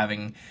whatever, or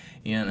having,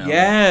 you know.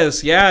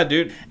 Yes, yeah,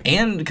 dude.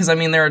 And because, I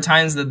mean, there are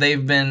times that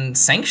they've been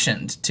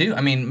sanctioned, too.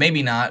 I mean,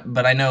 maybe not,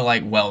 but I know,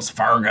 like, Wells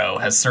Fargo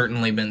has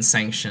certainly been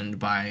sanctioned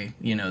by,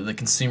 you know, the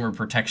Consumer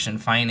Protection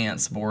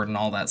Finance Board and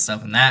all that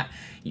stuff. And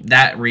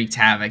that wreaked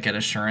havoc at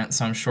Assurant,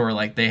 so I'm sure,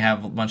 like, they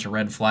have a bunch of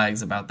red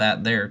flags about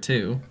that there,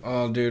 too.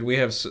 Oh, dude,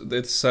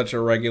 it's such a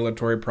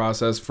regulatory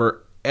process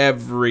for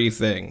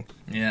everything.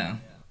 Yeah.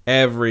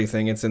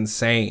 Everything. It's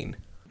insane.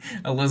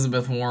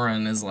 Elizabeth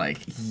Warren is like,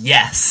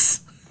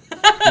 yes.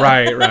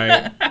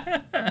 Right.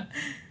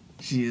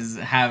 She's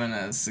having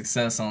a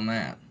success on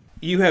that.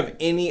 You have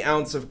any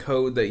ounce of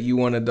code that you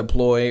want to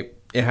deploy,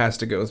 it has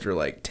to go through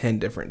like 10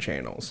 different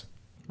channels.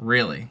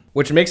 Really?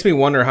 Which makes me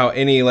wonder how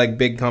any like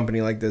big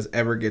company like this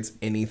ever gets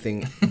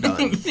anything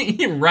done.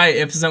 Right,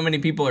 if so many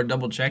people are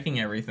double checking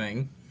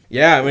everything.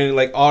 Yeah, I mean,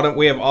 like,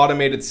 we have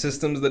automated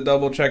systems that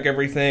double-check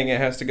everything. It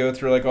has to go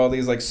through, like, all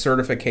these, like,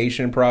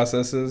 certification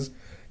processes.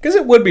 Because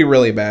it would be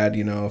really bad,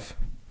 you know, if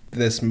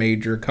this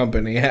major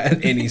company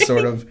had any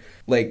sort of,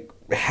 like,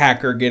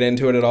 hacker get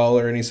into it at all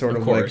or any sort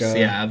of course, like...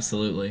 yeah,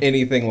 absolutely.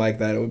 Anything like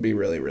that, it would be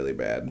really, really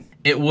bad.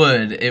 It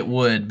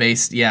would,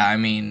 based... Yeah, I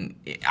mean,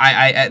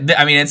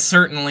 I mean, it's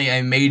certainly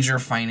a major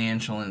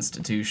financial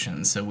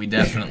institution, so we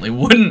definitely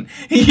wouldn't,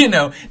 you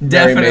know,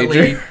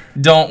 definitely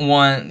don't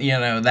want, you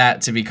know,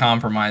 that to be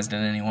compromised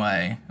in any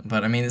way.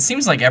 But, I mean, it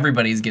seems like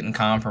everybody's getting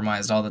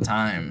compromised all the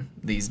time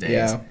these days.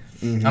 Yeah.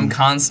 Mm-hmm. I'm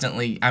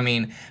constantly, I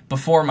mean,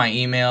 before my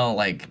email,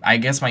 like, I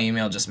guess my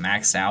email just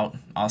maxed out,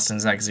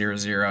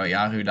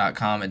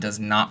 austinzach00@yahoo.com. It does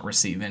not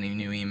receive any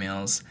new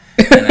emails,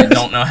 and I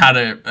don't know how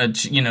to,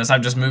 you know, so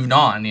I've just moved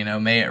on, you know,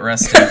 may it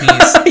rest in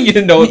peace. You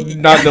didn't know,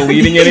 not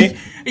deleting any?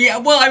 Yeah,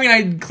 well, I mean,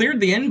 I cleared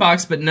the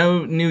inbox, but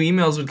no new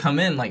emails would come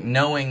in, like,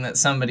 knowing that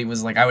somebody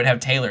was like, I would have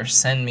Taylor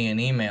send me an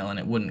email, and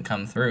it wouldn't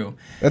come through.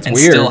 That's and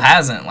weird. Still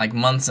hasn't, like,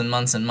 months and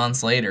months and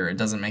months later. It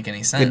doesn't make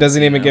any sense. It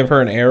doesn't even give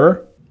her an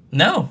error?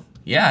 No.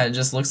 Yeah, it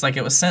just looks like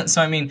it was sent.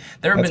 So, I mean,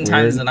 there have been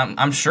times that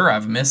I'm sure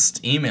I've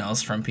missed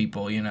emails from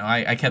people, you know.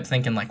 I kept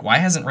thinking, like, why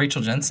hasn't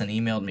Rachel Jensen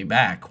emailed me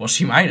back? Well,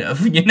 she might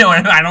have, you know,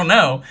 I don't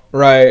know.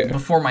 Right.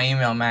 Before my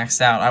email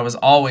maxed out, I was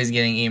always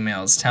getting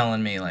emails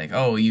telling me, like,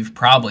 oh, you've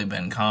probably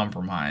been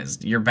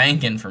compromised. Your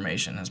bank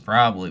information has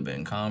probably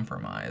been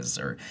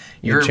compromised. Or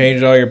you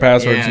changed all your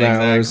passwords now.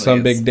 Exactly. There's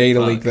some big data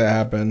leak that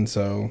happened,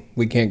 so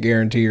we can't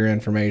guarantee your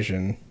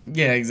information.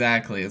 Yeah,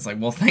 exactly. It's like,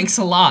 well, thanks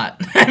a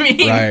lot. I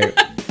mean... Right.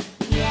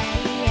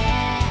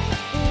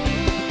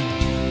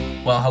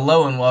 Well,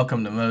 hello and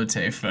welcome to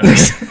MOATAIF,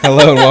 folks.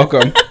 Hello and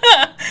welcome.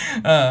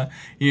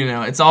 You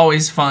know, it's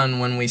always fun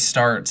when we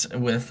start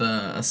with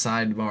a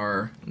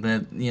sidebar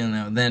that, you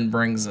know, then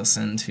brings us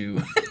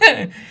into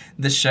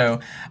the show.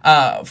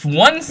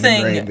 One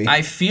thing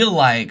I feel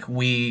like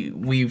we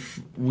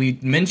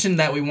mentioned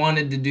that we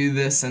wanted to do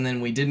this and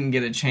then we didn't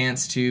get a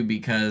chance to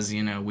because,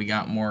 you know, we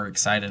got more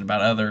excited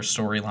about other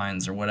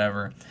storylines or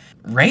whatever.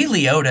 Ray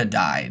Liotta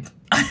died.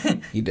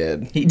 He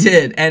did. He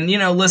did. And, you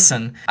know,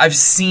 listen, I've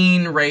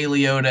seen Ray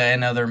Liotta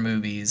in other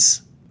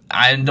movies.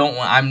 I'm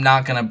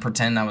not going to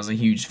pretend I was a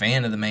huge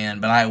fan of the man,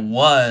 but I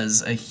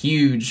was a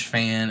huge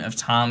fan of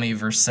Tommy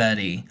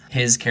Vercetti,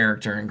 his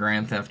character in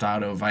Grand Theft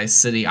Auto Vice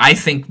City. I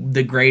think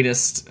the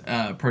greatest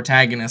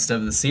protagonist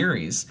of the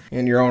series.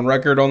 And you're on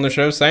record on the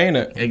show saying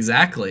it.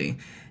 Exactly.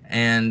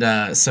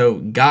 And so,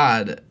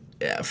 God...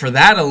 For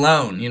that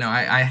alone, you know,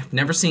 I've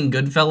never seen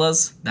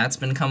Goodfellas. That's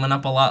been coming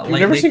up a lot lately.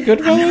 You've never seen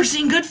Goodfellas? I've never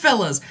seen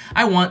Goodfellas.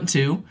 I want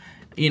to.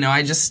 You know,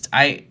 I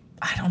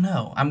I don't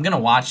know. I'm gonna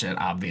watch it,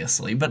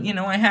 obviously, but you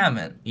know, I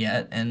haven't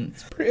yet, and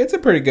It's a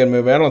pretty good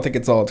movie. I don't think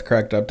it's all it's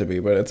cracked up to be,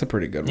 but it's a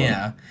pretty good one.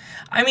 yeah.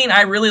 I mean,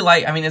 I really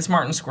like. I mean, it's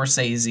Martin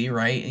Scorsese,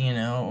 right? You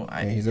know,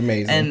 He's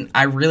amazing. and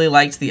I really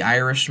liked The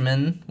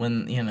Irishman.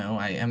 When you know,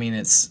 I mean,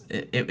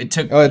 it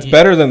took. Oh, it's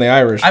better than The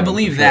Irishman. I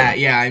believe that.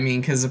 Yeah, I mean,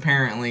 because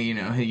apparently, you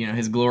know,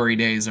 his glory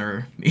days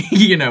are,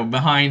 you know,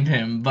 behind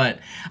him. But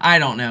I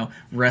don't know.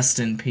 Rest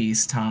in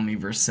peace, Tommy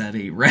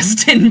Vercetti.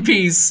 Rest in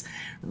peace,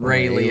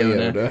 Ray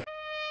Liotta.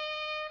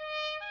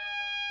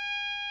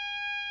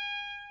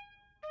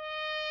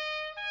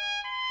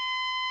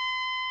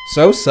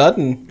 So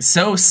sudden.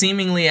 So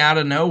seemingly out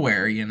of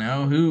nowhere, you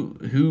know.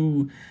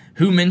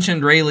 Who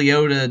mentioned Ray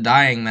Liotta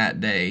dying that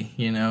day,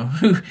 you know?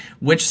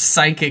 Which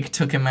psychic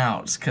took him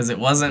out? Because it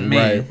wasn't me.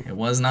 Right. It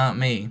was not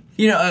me.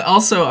 You know,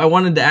 also, I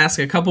wanted to ask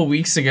a couple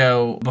weeks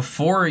ago,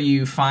 before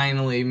you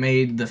finally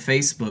made the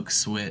Facebook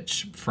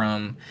switch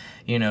from,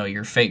 you know,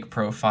 your fake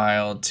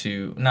profile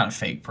to, not a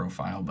fake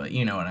profile, but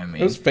you know what I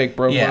mean. It was fake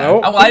profile. Yeah.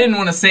 Well, I didn't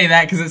want to say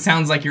that because it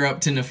sounds like you're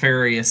up to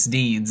nefarious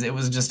deeds. It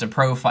was just a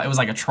profile. It was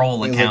like a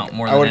troll account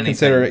more than anything. I would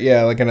consider it,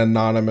 yeah, like an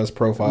anonymous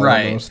profile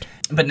almost.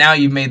 But now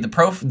you've made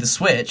the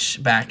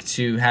switch back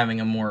to having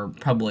a more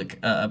public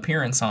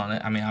appearance on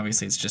it. I mean,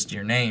 obviously it's just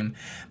your name.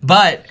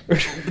 But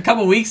a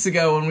couple weeks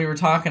ago when we were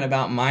talking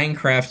about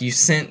Minecraft, you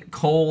sent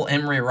Cole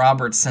Emery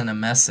Robertson a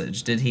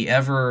message.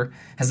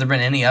 Has there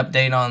been any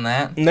update on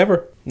that?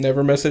 Never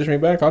messaged me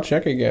back. I'll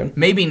check again.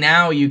 Maybe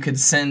now you could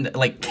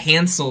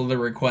cancel the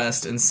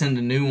request and send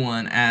a new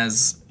one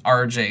as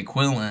RJ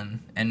Quillen,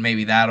 and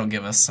maybe that'll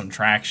give us some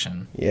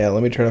traction. Yeah,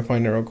 let me try to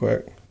find it real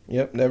quick.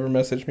 Yep, never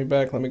messaged me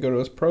back. Let me go to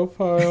his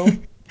profile.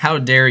 How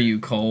dare you,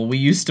 Cole? We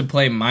used to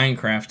play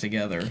Minecraft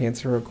together.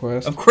 Cancel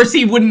request. Of course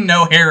he wouldn't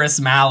know Harris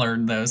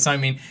Mallard, though. So, I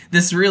mean,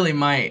 this really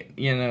might,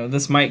 you know,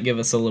 this might give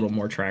us a little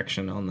more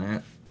traction on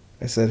that.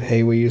 I said,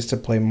 hey, we used to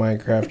play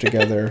Minecraft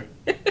together.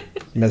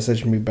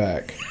 Message me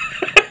back.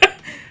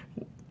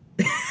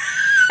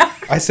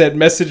 I said,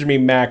 message me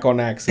Mac on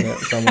accident.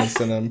 So I'm going to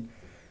send him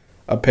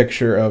a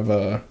picture of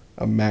a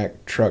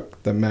Mack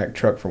truck, the Mack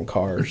truck from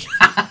Cars.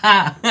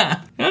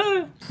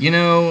 You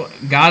know,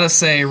 gotta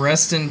say,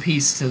 rest in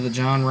peace to the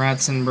John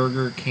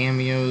Ratzenberger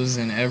cameos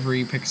in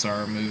every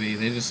Pixar movie.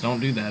 They just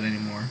don't do that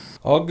anymore.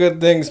 All good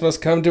things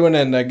must come to an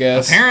end, I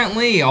guess.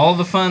 Apparently, all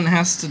the fun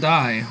has to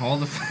die. All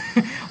the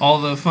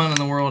fun in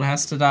the world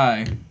has to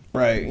die.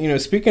 Right. You know,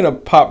 speaking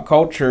of pop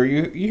culture,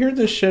 you hear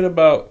this shit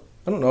about,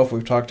 I don't know if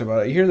we've talked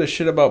about it, you hear this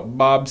shit about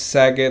Bob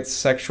Saget's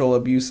sexual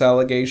abuse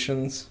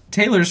allegations?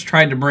 Taylor's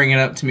tried to bring it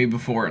up to me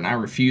before, and I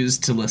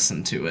refused to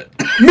listen to it.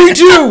 Me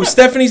too!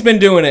 Stephanie's been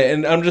doing it,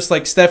 and I'm just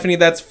like, Stephanie,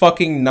 that's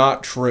fucking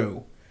not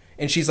true.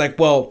 And she's like,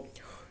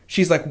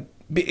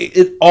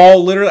 it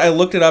all, literally, I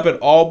looked it up, it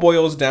all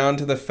boils down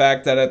to the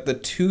fact that at the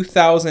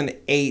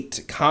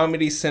 2008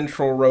 Comedy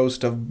Central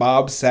roast of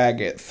Bob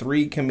Saget,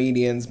 3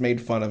 comedians made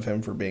fun of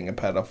him for being a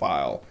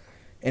pedophile.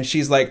 And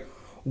she's like,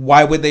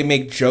 why would they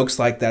make jokes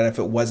like that if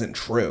it wasn't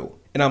true?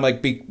 And I'm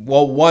like,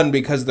 well, 1,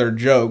 because they're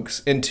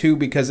jokes, and 2,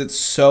 because it's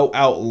so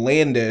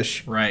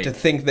outlandish to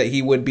think that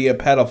he would be a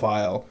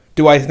pedophile.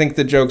 Do I think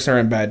the jokes are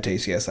in bad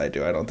taste? Yes, I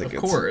do. I don't think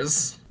Of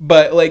course.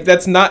 But, like,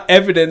 that's not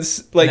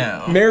evidence. Like,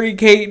 No. Mary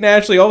Kate and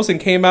Ashley Olsen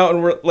came out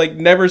and were, like,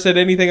 never said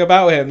anything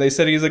about him. They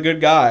said he's a good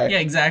guy. Yeah,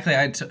 exactly.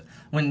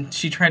 When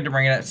she tried to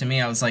bring it up to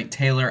me, I was like,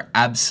 Taylor,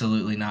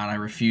 absolutely not. I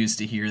refuse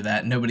to hear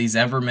that. Nobody's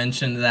ever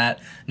mentioned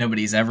that.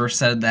 Nobody's ever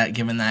said that,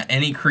 given that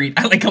any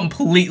I, like,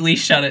 completely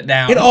shut it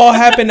down. It all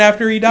happened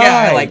after he died.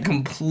 Yeah, I, like,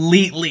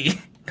 completely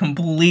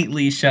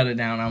shut it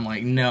down. I'm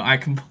like, no,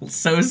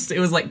 it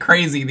was, like,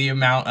 crazy the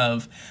amount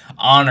of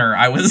honor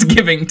I was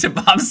giving to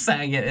Bob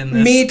Saget in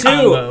this Me too.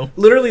 combo.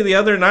 Literally, the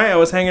other night, I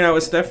was hanging out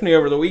with Stephanie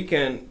over the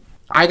weekend.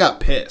 I got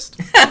pissed.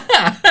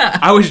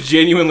 I was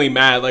genuinely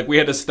mad. Like, we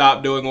had to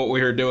stop doing what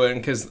we were doing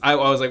because I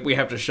was like, we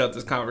have to shut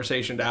this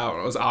conversation down.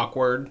 It was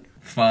awkward.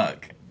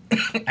 Fuck.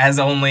 As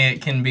only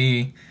it can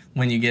be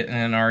when you get in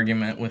an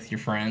argument with your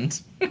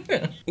friends.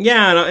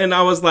 Yeah, and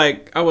I was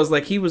like,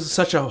 he was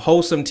such a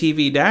wholesome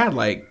TV dad.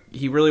 Like,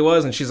 he really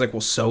was. And she's like,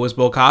 well, so is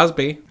Bill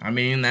Cosby. I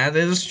mean, that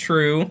is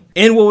true.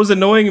 And what was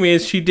annoying me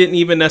is she didn't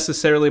even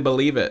necessarily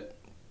believe it.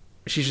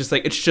 She's just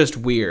like, it's just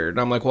weird.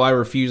 I'm like, well, I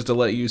refuse to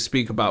let you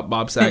speak about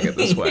Bob Saget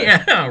this way.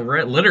 Yeah,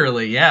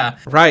 literally, yeah.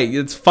 Right,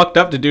 it's fucked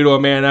up to do to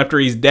a man after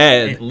he's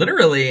dead.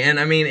 Literally, and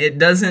I mean, it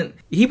doesn't...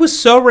 He was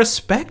so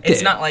respected.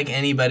 It's not like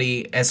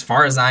anybody, as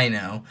far as I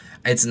know,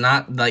 it's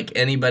not like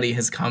anybody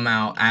has come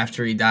out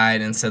after he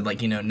died and said,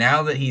 like, you know,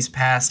 now that he's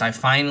passed, I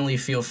finally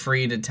feel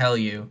free to tell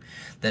you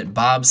that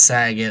Bob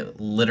Saget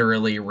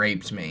literally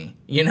raped me.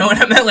 You know what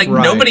I mean? Like,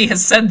 Nobody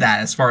has said that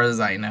as far as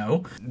I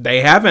know.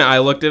 They haven't. I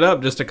looked it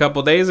up just a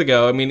couple days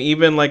ago. I mean,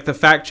 even, like, the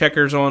fact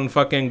checkers on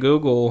fucking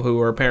Google, who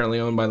are apparently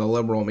owned by the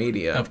liberal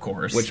media. Of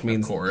course. Which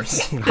means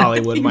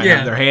Hollywood might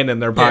have their hand in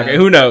their pocket. Yeah.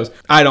 Who knows?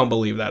 I don't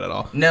believe that at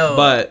all. No.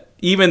 But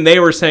even they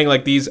were saying,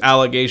 like, these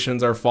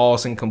allegations are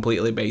false and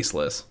completely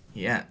baseless.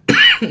 Yeah.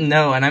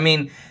 No, and I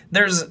mean,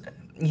 there's,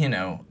 you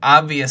know,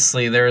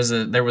 obviously there was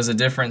a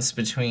difference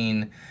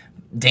between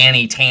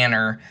Danny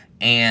Tanner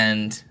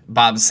and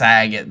Bob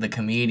Saget, the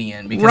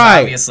comedian, because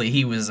obviously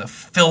he was a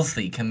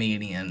filthy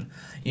comedian.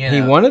 You know?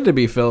 He wanted to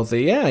be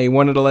filthy, yeah. He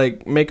wanted to,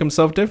 like, make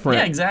himself different.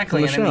 Yeah,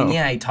 exactly. And I mean,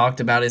 yeah, he talked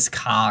about his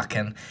cock,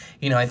 and,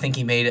 you know, I think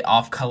he made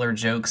off-color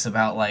jokes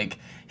about, like,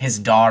 his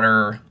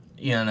daughter,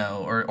 you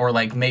know, or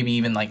like, maybe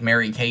even, like,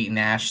 Mary-Kate and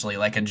Ashley,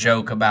 like, a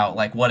joke about,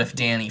 like, what if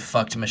Danny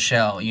fucked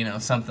Michelle, you know,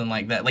 something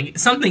like that. Like,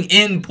 something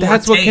in poor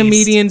That's taste. what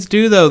comedians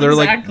do, though. They're,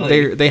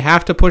 exactly. like, they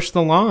have to push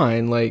the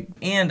line, like...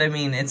 And, I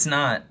mean, it's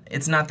not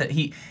that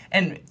he...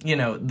 And, you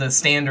know, the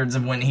standards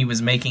of when he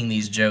was making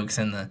these jokes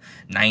in the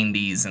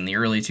 90s and the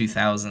early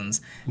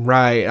 2000s.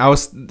 Right.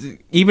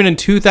 Even in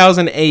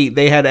 2008,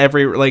 they had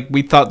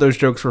we thought those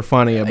jokes were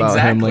funny about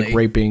him, like,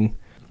 raping...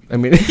 I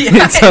mean,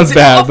 yeah, it sounds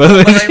bad, awful,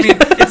 but I mean,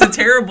 it's a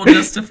terrible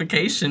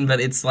justification. But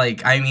it's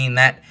like, I mean,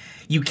 that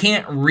you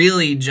can't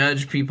really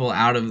judge people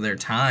out of their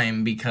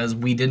time because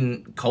we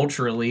didn't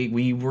culturally.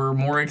 We were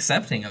more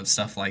accepting of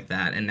stuff like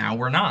that, and now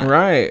we're not.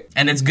 Right.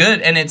 And it's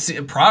good, and it's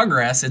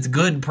progress. It's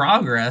good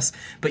progress.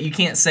 But you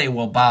can't say,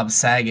 well, Bob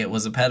Saget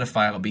was a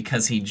pedophile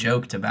because he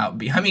joked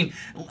about. I mean,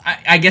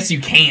 I guess you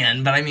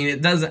can, but I mean,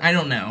 it doesn't. I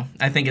don't know.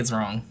 I think it's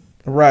wrong.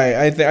 Right.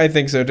 I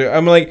think so too.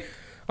 I'm like,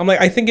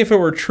 I think if it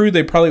were true,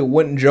 they probably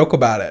wouldn't joke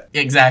about it.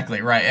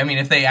 Exactly, right. I mean,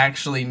 if they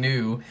actually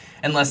knew,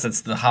 unless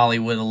it's the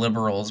Hollywood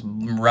liberals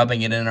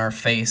rubbing it in our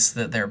face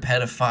that they're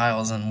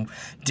pedophiles and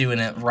doing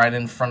it right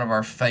in front of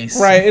our face.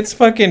 Right, it's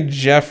fucking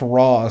Jeff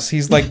Ross.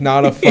 He's like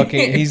not a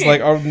fucking, he's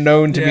like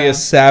known to be a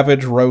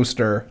savage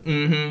roaster.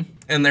 Mm-hmm.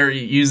 And they're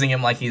using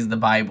him like he's the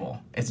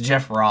Bible. It's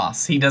Jeff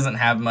Ross. He doesn't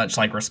have much,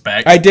 like,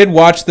 respect. I did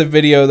watch the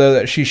video, though,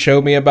 that she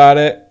showed me about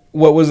it.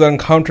 What was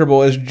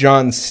uncomfortable is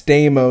John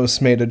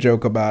Stamos made a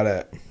joke about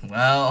it.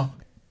 Well,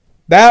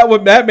 that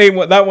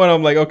one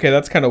I'm like, okay,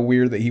 that's kind of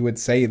weird that he would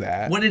say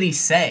that. What did he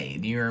say?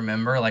 Do you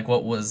remember? Like,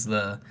 what was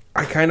the...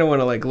 I kind of want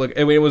to, like, look.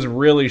 I mean, it was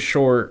really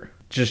short.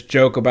 Just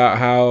joke about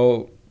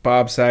how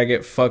Bob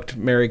Saget fucked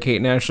Mary-Kate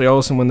and Ashley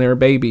Olsen when they were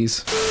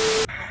babies. You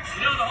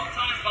know, the whole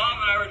time Bob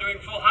and I were doing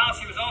Full House,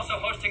 he was also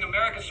hosting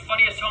America's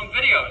Funniest Home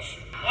Videos.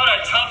 What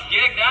a tough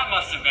gig that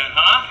must have been,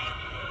 huh?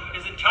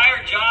 His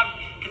entire job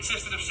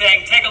consisted of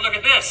saying, "Take a look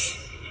at this,"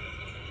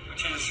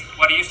 which is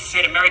what he used to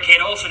say to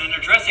Mary-Kate Olsen in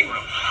her dressing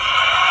room.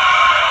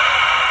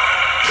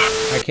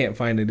 I can't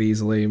find it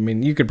easily. I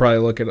mean, you could probably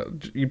look at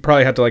it. You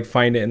probably have to, like,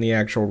 find it in the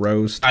actual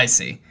roast. I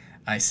see.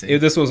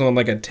 This was on,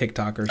 like, a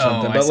TikTok or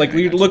something. But, like,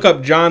 you look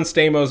up John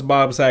Stamos,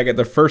 Bob Saget,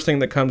 the first thing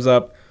that comes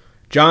up,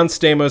 John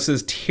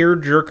Stamos'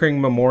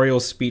 tear-jerking memorial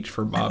speech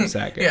for Bob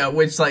Saget. Yeah,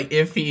 which, like,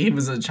 if he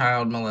was a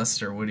child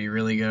molester, would he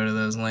really go to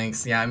those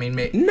lengths? Yeah, I mean,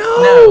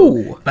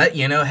 no! But,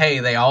 you know, hey,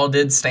 they all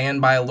did stand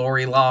by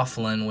Lori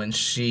Loughlin when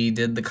she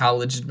did the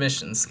college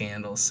admissions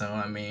scandal, so,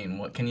 I mean,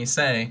 what can you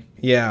say?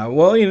 Yeah,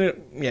 well, you know,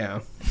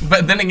 yeah.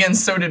 But then again,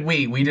 so did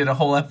we. We did a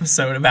whole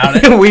episode about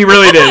it. We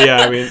really did, yeah.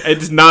 I mean,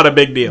 it's not a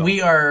big deal.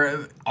 We are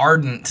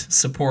ardent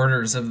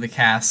supporters of the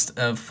cast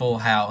of Full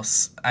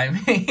House. I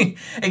mean,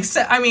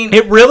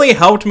 it really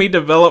helped me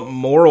develop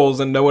morals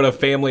and know what a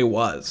family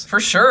was. For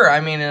sure. I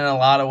mean, in a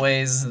lot of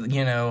ways,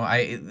 you know,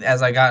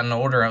 as I got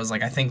older, I was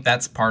like, I think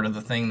that's part of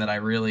the thing that I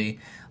really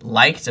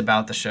liked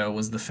about the show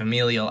was the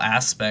familial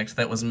aspect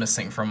that was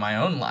missing from my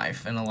own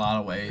life in a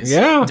lot of ways.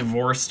 Yeah.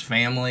 Divorced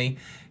family,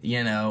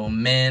 you know,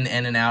 men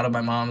in and out of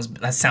my mom's...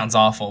 That sounds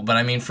awful, but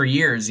I mean, for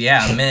years,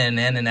 yeah, men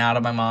in and out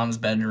of my mom's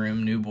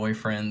bedroom, new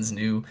boyfriends,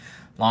 new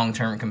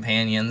long-term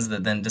companions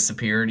that then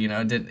disappeared, you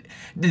know,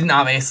 didn't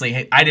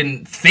obviously... I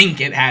didn't think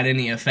it had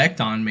any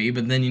effect on me,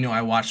 but then, you know,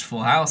 I watched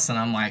Full House, and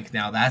I'm like,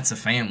 now that's a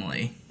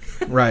family.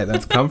 Right,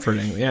 that's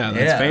comforting. Yeah,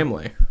 that's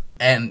family.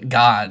 And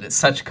God,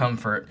 such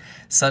comfort.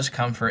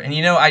 And,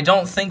 you know, I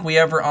don't think we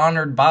ever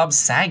honored Bob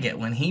Saget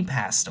when he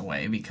passed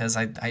away because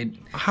I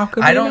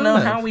don't know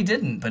how we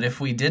didn't. But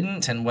if we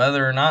didn't, and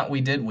whether or not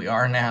we did, we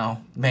are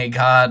now. May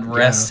God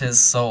rest his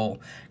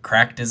soul.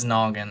 Cracked his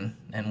noggin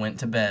and went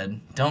to bed.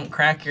 Don't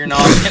crack your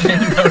noggin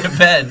and go to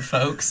bed,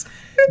 folks.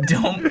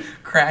 Don't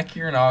crack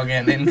your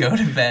noggin and go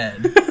to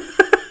bed.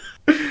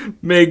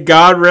 May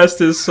God rest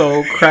his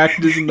soul,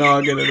 cracked his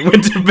noggin and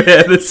went to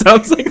bed. It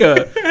sounds like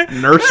a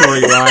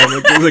nursery rhyme.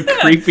 Like there's a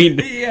creepy...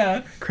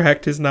 Yeah.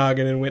 Cracked his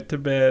noggin and went to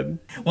bed.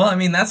 Well, I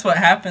mean, that's what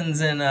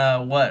happens in,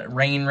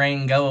 Rain,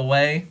 Rain, Go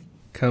Away?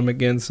 Come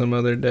again some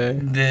other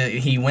day.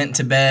 He went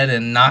to bed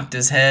and knocked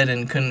his head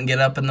and couldn't get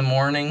up in the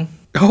morning.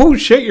 Oh,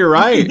 shit, you're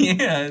right.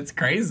 Yeah, it's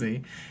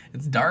crazy.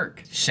 It's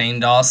dark.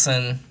 Shane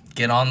Dawson,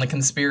 get on the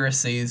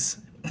conspiracies.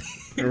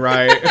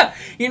 Right.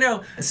 You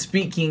know,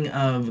 speaking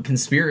of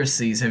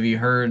conspiracies, have you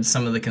heard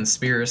some of the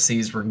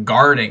conspiracies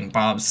regarding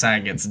Bob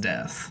Saget's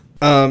death?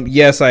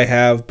 Yes, I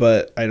have,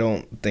 but I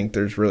don't think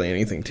there's really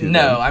anything to them.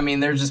 No, I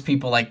mean, they're just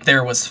people like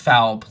there was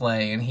foul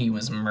play and he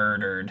was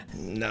murdered.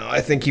 No,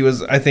 I think he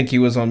was on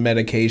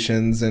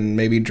medications and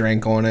maybe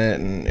drank on it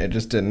and it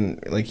just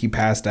didn't, like, he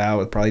passed out,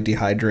 was probably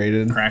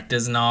dehydrated. Cracked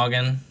his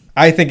noggin.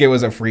 I think it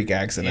was a freak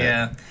accident.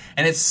 Yeah.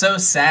 And it's so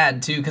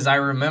sad, too, because I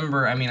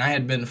remember, I mean, I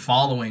had been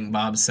following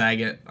Bob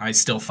Saget. I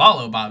still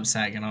follow Bob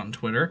Saget on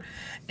Twitter.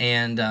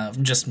 And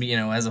just, you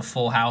know, as a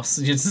Full House,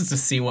 just to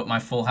see what my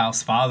Full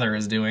House father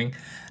is doing.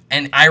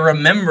 And I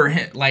remember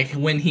him, like,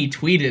 when he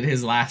tweeted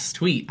his last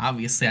tweet.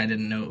 Obviously, I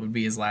didn't know it would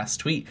be his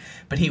last tweet.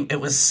 But it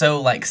was so,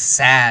 like,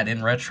 sad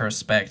in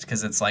retrospect,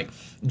 because it's, like,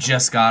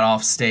 just got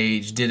off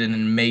stage, did an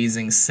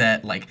amazing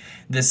set, like,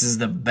 this is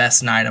the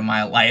best night of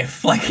my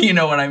life. Like, you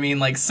know what I mean?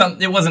 Like,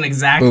 it wasn't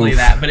exactly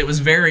that, but it was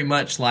very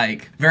much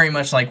like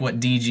what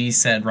DG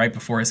said right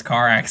before his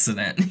car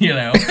accident, you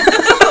know?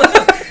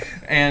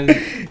 And so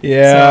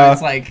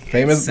it's, like,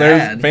 famous.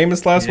 Sad. There's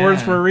famous last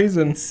words for a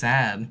reason. It's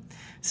sad.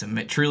 So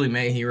truly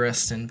may he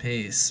rest in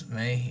peace.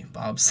 May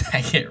Bob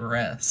Saget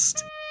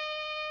rest.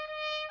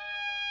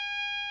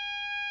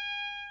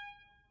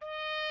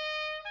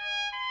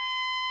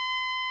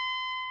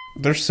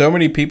 There's so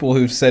many people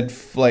who've said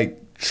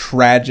like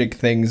tragic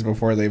things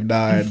before they've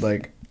died.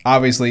 Like,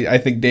 obviously, I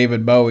think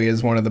David Bowie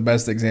is one of the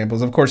best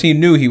examples. Of course, he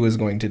knew he was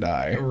going to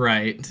die.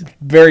 Right.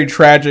 Very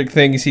tragic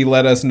things he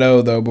let us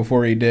know, though,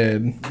 before he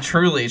did.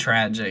 Truly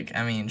tragic.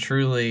 I mean,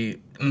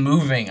 truly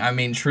moving. I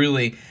mean,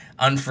 truly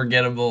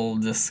unforgettable,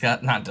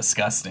 not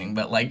disgusting,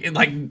 but like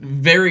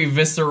very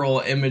visceral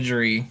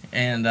imagery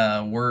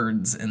and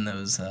words in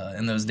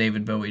those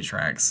David Bowie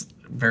tracks.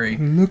 Very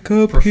Look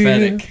up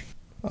prophetic. Here.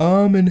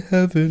 I'm in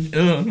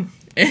heaven.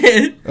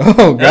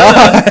 Oh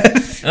God.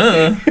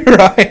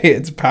 Right,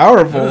 it's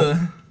powerful.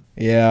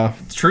 Yeah.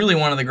 It's truly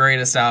one of the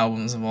greatest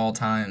albums of all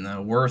time,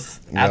 though.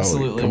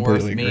 Absolutely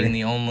worth being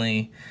the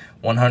only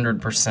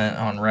 100%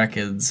 on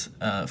records,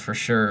 for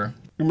sure.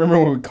 Remember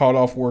when we called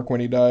off work when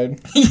he died?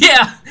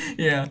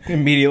 Yeah.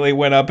 Immediately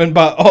went up and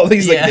bought all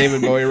these like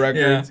David Bowie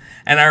records. Yeah.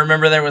 And I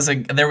remember there was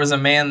a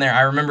man there.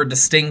 I remember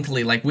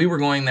distinctly, like, we were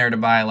going there to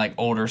buy like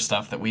older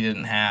stuff that we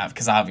didn't have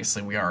because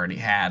obviously we already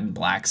had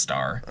Black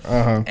Star.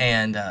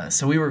 And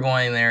so we were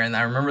going there, and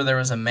I remember there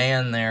was a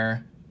man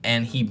there,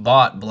 and he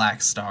bought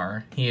Black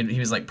Star. He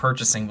was like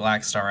purchasing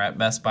Black Star at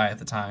Best Buy at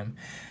the time.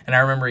 And I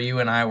remember you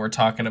and I were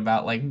talking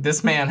about, like,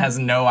 this man has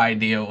no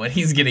idea what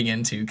he's getting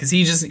into. Because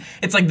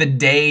it's like the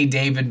day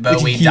David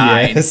Bowie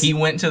died. He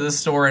went to the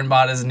store and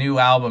bought his new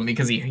album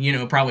because he,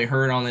 probably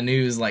heard on the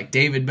news, like,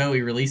 David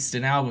Bowie released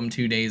an album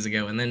 2 days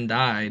ago and then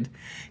died.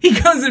 He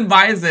goes and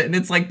buys it, and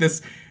it's like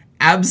this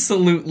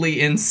absolutely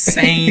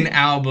insane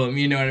album,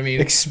 you know what I mean?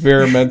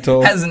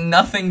 Experimental. Has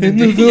nothing to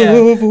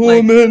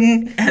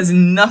do has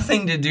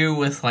nothing to do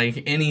with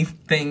like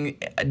anything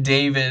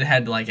David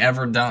had like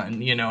ever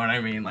done, you know what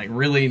I mean? Like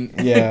really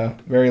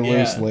very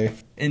loosely.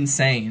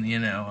 Insane,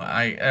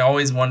 I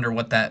always wonder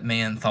what that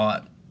man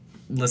thought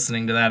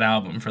listening to that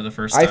album for the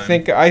first time.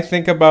 I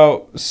think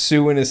about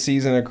Sue in A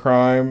Season of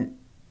Crime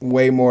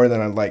way more than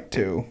I'd like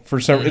to.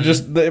 For some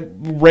just the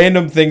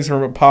random things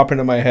from pop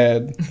into my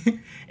head.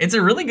 It's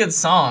a really good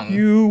song.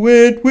 You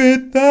went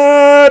with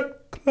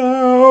that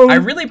clown. I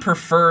really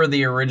prefer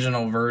the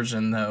original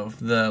version, though,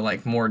 the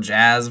like more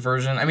jazz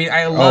version. I mean,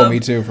 I love. Me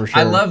too, for sure.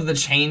 I love the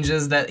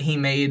changes that he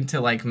made to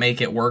like make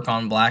it work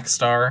on Black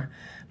Star,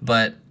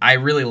 but I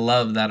really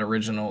love that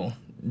original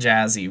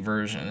jazzy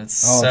version.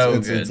 It's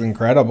good. It's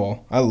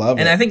incredible. I love it.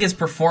 And I think his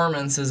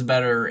performance is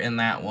better in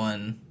that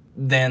one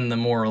than the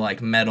more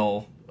like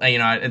metal.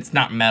 It's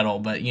not metal,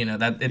 but I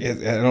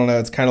don't know.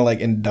 It's kind of like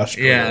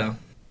industrial. Yeah.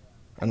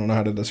 I don't know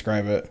how to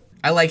describe it.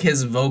 I like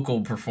his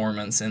vocal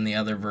performance in the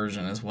other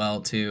version as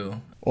well,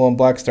 too. Well, in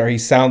Black Star, he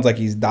sounds like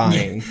he's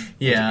dying.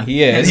 Yeah.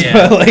 He is,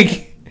 but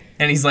like...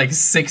 And he's like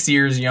 6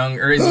 years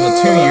younger, or he's 2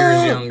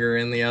 years younger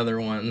in the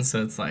other one,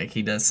 so it's like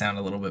he does sound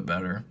a little bit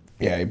better.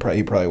 Yeah, he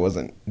probably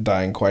wasn't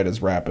dying quite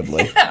as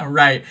rapidly. Yeah,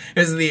 right. It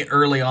was the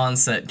early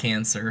onset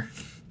cancer.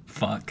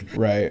 Fuck.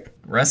 Right.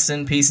 Rest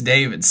in peace,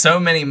 David. So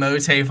many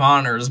MOATAIF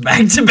honors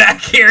back to back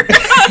here.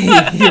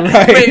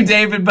 Right. May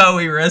David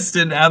Bowie rest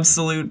in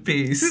absolute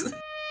peace.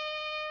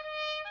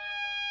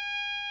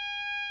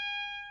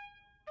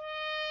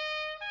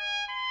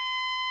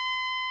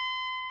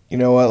 You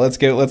know what? Let's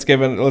give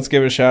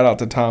a shout out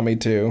to Tommy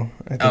too.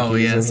 I think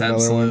yes,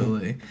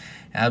 absolutely,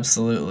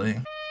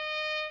 absolutely.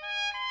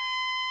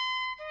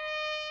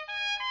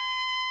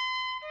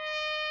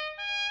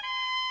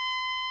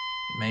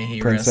 May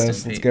he Princess,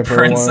 rest in let's peace. give her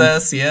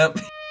Princess, yep.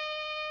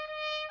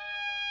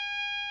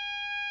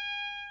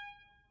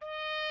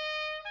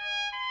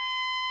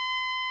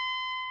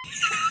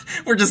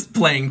 We're just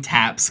playing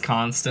taps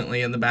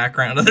constantly in the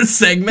background of this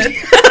segment.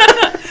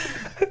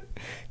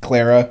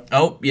 Clara.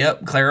 Oh,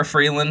 yep. Clara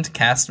Freeland,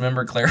 cast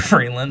member Clara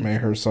Freeland. May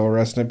her soul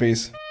rest in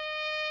peace.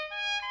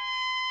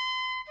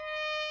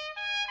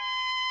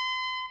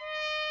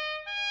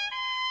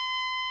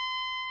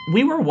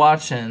 We were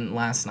watching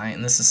last night,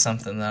 and this is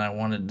something that I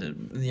wanted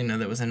to,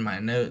 that was in my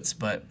notes,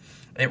 but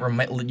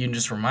you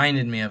just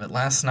reminded me of it.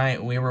 Last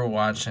night, we were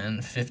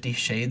watching 50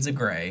 Shades of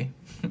Grey,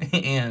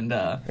 and...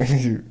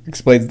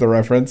 Explains the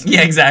reference.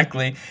 Yeah,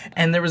 exactly.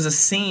 And there was a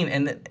scene,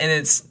 and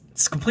it's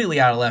completely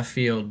out of left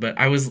field, but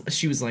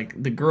she was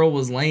like, the girl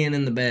was laying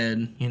in the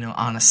bed,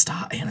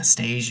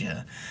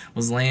 Anastasia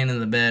was laying in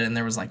the bed, and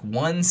there was like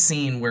one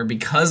scene where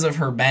because of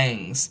her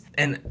bangs,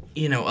 and,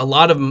 a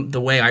lot of the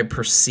way I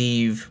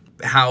perceive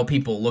how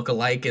people look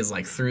alike is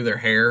like through their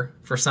hair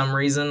for some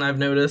reason, I've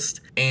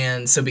noticed.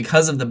 And so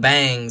because of the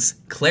bangs,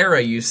 Clara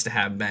used to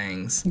have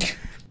bangs.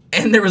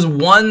 And there was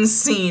one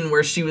scene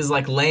where she was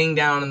like laying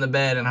down in the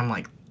bed, and I'm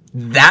like,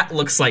 that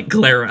looks like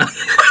Clara.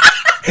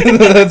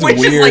 That's Which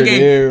weird. is like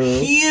a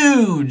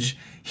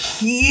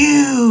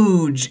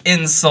huge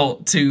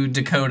insult to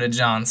Dakota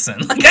Johnson.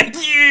 Like a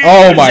huge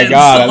Oh my insult.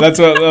 god, that's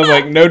what I'm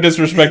like. No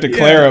disrespect to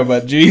Clara,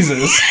 but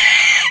Jesus.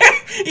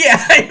 Yeah,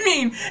 I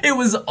mean, it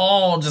was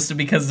all just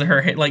because of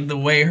her, like the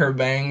way her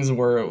bangs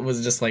were, it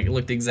was just like,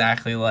 looked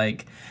exactly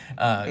like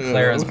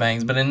Clara's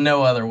bangs, but in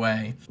no other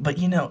way. But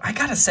you know, I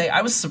gotta say,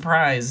 I was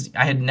surprised.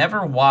 I had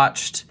never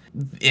watched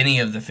any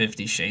of the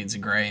 50 Shades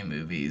of Grey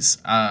movies.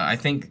 I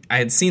think I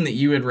had seen that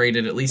you had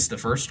rated at least the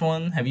first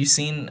one. Have you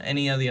seen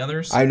any of the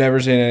others? I've never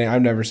seen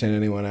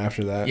anyone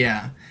after that.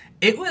 Yeah.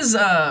 It was,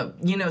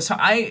 you know, so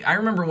I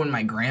remember when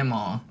my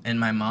grandma and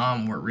my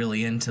mom were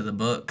really into the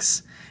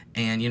books,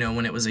 and, you know,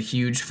 when it was a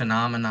huge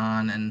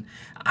phenomenon, and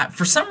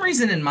for some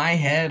reason in my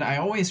head, I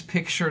always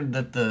pictured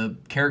that the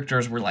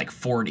characters were like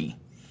 40.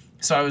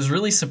 So I was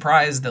really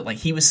surprised that, like,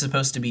 he was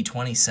supposed to be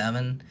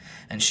 27,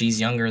 and she's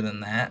younger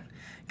than that.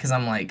 Because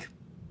I'm like,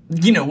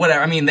 you know,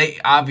 whatever. I mean,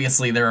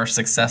 there are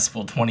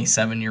successful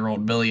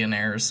 27-year-old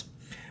billionaires.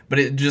 But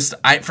it just,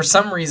 for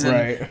some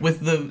reason, with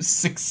the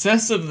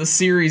success of the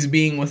series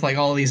being with, like,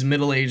 all these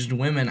middle-aged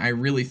women, I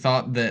really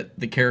thought that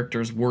the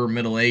characters were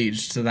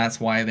middle-aged. So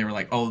that's why they were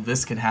like, oh,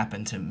 this could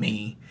happen to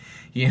me.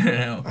 You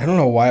know? I don't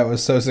know why it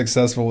was so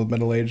successful with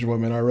middle-aged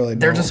women. I really don't.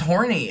 They're just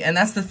horny. And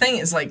that's the thing.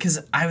 Is like,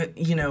 because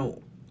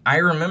I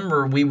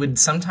remember we would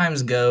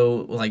sometimes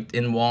go, like,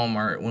 in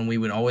Walmart when we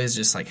would always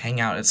just, like,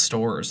 hang out at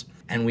stores.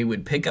 And we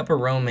would pick up a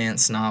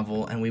romance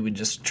novel and we would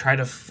just try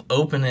to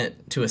open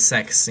it to a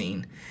sex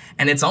scene.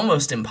 And it's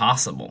almost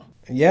impossible.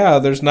 Yeah,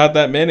 there's not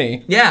that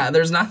many. Yeah,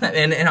 there's not that.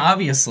 And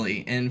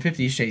obviously, in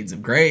 50 Shades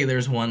of Grey,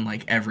 there's one,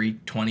 like, every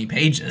 20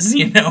 pages.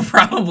 You know,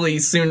 probably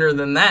sooner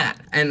than that.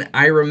 And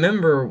I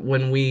remember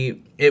when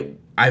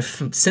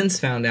I've since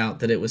found out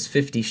that it was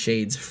 50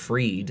 Shades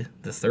Freed,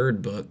 the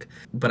third book,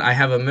 but I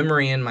have a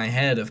memory in my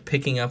head of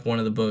picking up one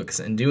of the books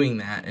and doing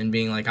that and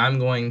being like, I'm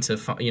going to,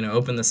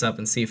 open this up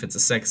and see if it's a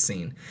sex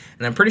scene.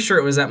 And I'm pretty sure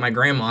it was at my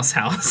grandma's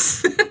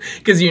house,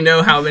 because you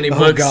know how many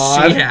books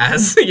she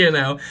has, you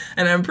know,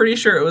 and I'm pretty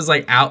sure it was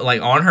like out,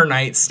 like on her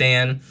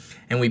nightstand.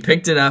 And we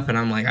picked it up, and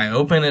I'm like, I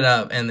open it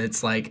up, and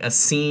it's like a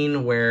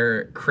scene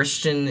where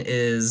Christian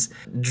is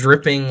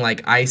dripping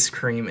like ice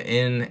cream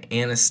in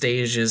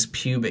Anastasia's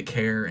pubic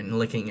hair and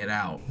licking it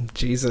out.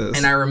 Jesus.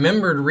 And I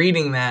remembered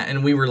reading that,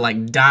 and we were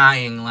like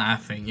dying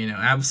laughing, you know,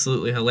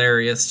 absolutely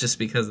hilarious, just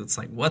because it's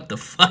like, what the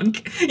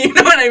fuck? You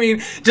know what I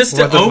mean? Just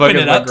to open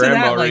it up to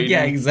that, like,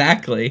 yeah,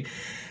 exactly.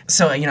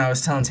 So, you know, I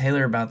was telling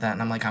Taylor about that,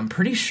 and I'm like, I'm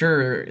pretty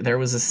sure there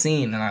was a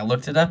scene, and I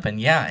looked it up, and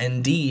yeah,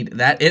 indeed,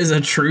 that is a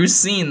true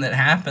scene that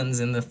happens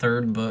in the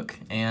third book,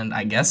 and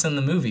I guess in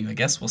the movie. I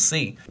guess we'll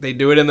see. They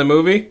do it in the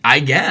movie? I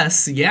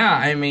guess, yeah.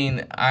 I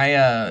mean,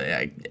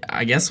 I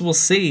guess we'll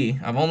see.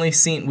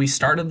 We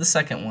started the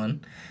second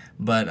one,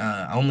 but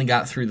I only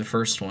got through the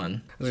first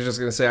one. I was just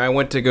going to say, I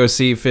went to go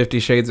see 50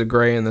 Shades of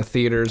Grey in the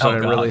theaters,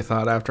 and I really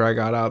thought after I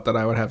got out that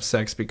I would have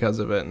sex because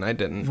of it, and I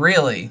didn't.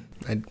 Really?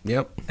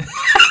 Yep.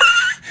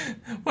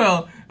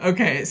 Well,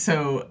 okay,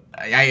 so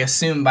I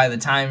assume by the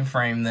time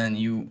frame then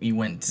you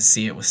went to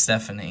see it with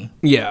Stephanie.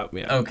 Yeah.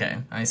 Okay,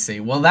 I see.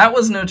 Well, that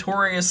was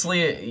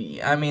notoriously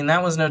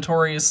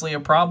a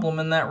problem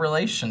in that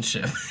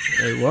relationship.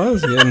 It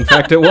was. In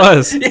fact, it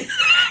was.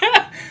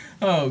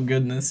 Oh,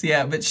 goodness.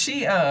 Yeah, but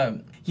she,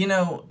 you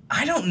know,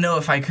 I don't know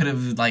if I could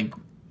have, like,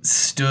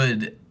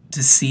 stood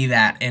to see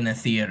that in a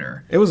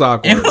theater. It was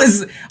awkward.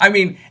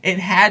 It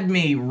had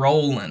me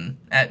rolling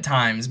at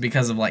times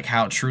because of, like,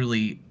 how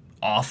truly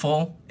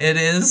awful it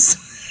is.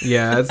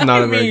 Yeah, it's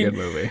not a very good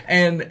movie.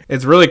 And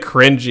it's really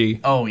cringy.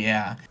 Oh,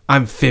 yeah.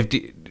 I'm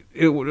 50...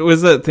 It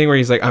was that thing where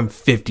he's like, I'm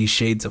 50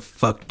 shades of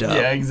fucked up.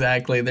 Yeah,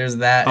 exactly. There's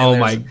that. Oh,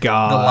 my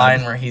God. The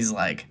line where he's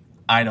like,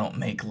 I don't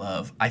make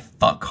love, I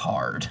fuck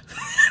hard.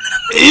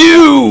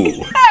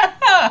 Ew!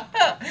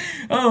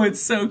 Oh,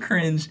 it's so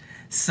cringe.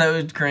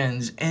 So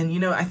cringe. And, you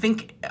know, I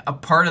think a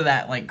part of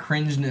that, like,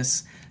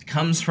 cringeness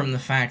comes from the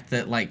fact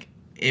that, like,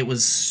 it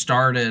was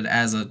started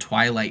as a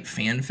Twilight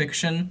fan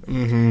fiction.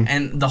 Mm-hmm.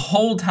 And the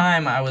whole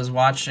time I was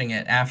watching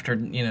it after,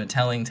 you know,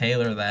 telling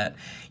Taylor that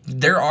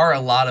there are a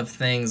lot of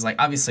things, like,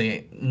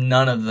 obviously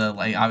none of the,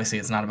 like, obviously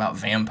it's not about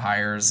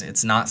vampires.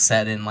 It's not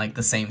set in, like,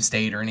 the same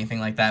state or anything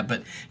like that.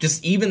 But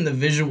just even the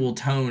visual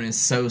tone is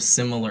so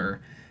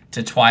similar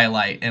to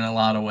Twilight in a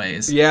lot of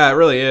ways. Yeah, it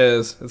really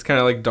is. It's kind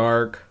of, like,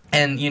 dark.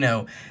 And, you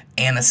know,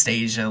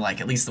 Anastasia,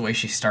 like, at least the way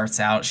she starts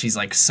out, she's,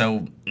 like,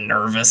 so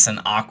nervous and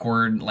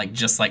awkward, like,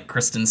 just like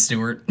Kristen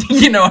Stewart.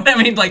 You know what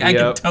I mean? Like, I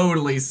can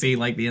totally see,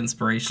 like, the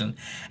inspiration.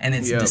 And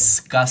it's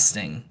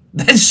disgusting.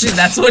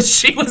 That's what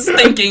she was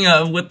thinking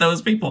of with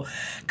those people.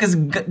 Because,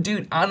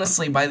 dude,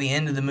 honestly, by the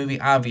end of the movie,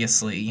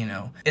 obviously, you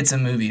know, it's a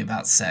movie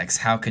about sex.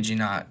 How could you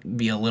not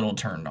be a little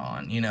turned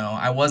on? You know,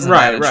 I wasn't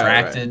that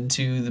attracted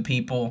to the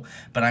people,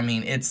 but I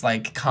mean, it's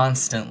like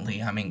constantly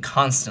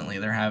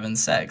they're having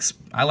sex.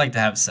 I like to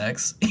have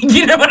sex.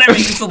 You know what I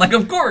mean? So, like,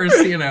 of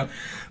course, you know.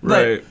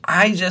 But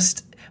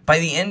by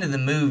the end of the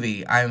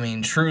movie, I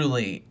mean,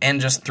 truly,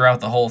 and just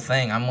throughout the whole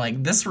thing, I'm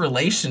like, this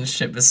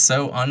relationship is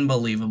so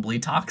unbelievably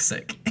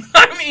toxic.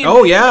 I mean,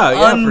 oh yeah,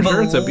 for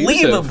sure, it's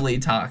abusive. Unbelievably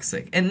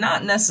toxic, and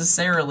not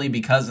necessarily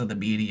because of the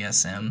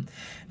BDSM,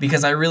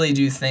 because I really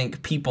do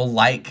think people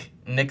like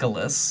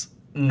Nicholas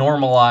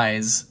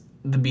normalize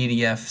the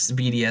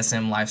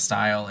BDSM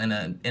lifestyle in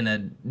a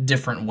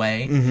different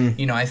way.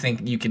 You know, I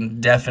think you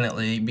can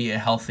definitely be a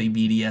healthy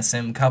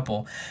BDSM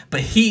couple,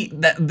 but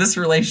this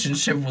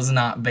relationship was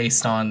not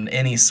based on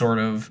any sort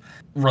of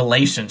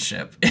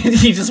relationship.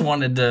 He just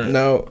wanted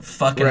to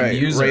fucking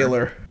abuse her.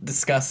 Railer.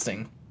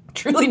 Disgusting.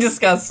 Truly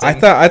disgusting.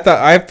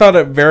 I thought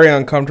it very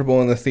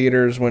uncomfortable in the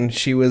theaters when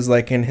she was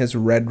like in his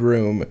red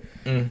room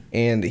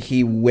and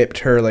he whipped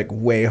her like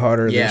way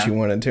harder than she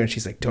wanted to, and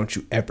she's like, "Don't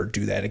you ever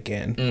do that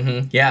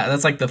again." Yeah,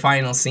 that's like the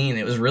final scene.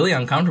 It was really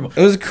uncomfortable.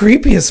 It was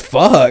creepy as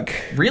fuck.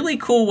 Really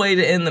cool way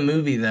to end the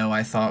movie, though.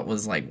 I thought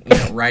was like, you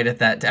know, right at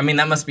that. I mean,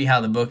 that must be how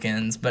the book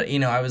ends, but you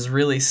know, I was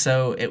really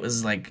it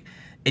was like.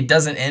 It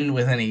doesn't end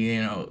with any,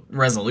 you know,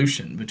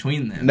 resolution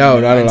between them. No,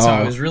 not at all. So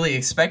I was really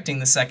expecting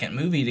the second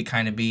movie to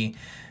kind of be,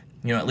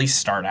 you know, at least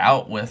start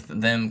out with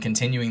them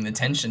continuing the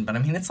tension. But I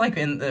mean, it's like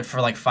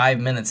for like 5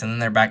 minutes and then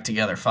they're back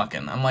together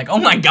fucking. I'm like, oh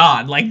my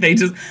God. Like they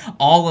just,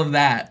 all of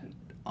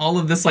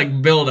this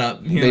like build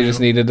up. They just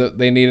needed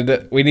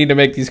it. We need to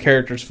make these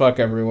characters fuck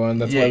everyone.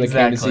 That's why they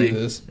came to see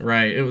this.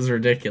 Right. It was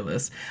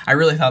ridiculous. I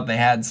really thought they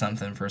had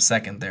something for a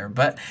second there.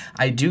 But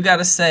I do got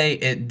to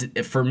say,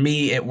 for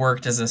me, it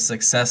worked as a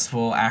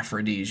successful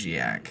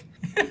aphrodisiac.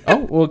 Oh,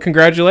 well,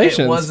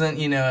 congratulations. It wasn't,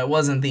 you know, it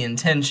wasn't the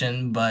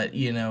intention, but,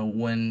 you know,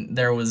 when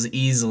there was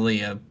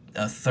easily a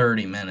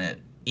 30-minute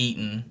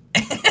eating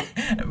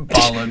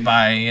followed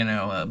by, you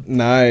know, a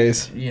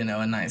nice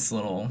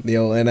little... The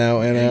old in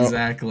out.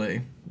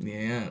 Exactly.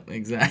 Yeah,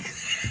 exactly.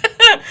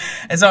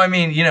 And so, I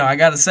mean, you know, I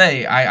gotta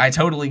say, I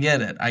totally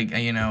get it.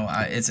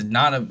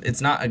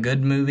 It's not a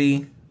good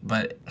movie,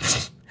 but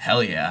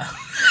hell yeah.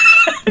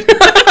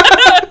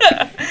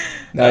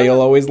 Now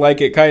you'll always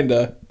like it,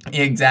 kinda.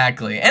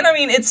 Exactly. And I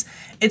mean,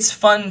 it's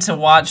fun to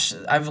watch.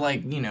 I've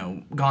like, you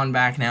know, gone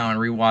back now and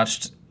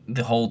rewatched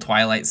the whole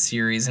Twilight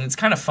series, and it's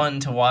kind of fun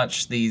to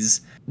watch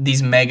these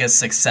mega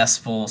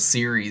successful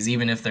series,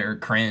 even if they're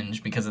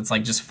cringe, because it's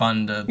like just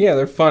fun to... Yeah,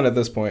 they're fun at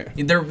this point.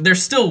 They're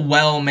still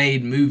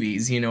well-made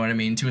movies, you know what I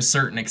mean, to a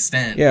certain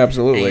extent. Yeah,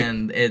 absolutely.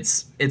 And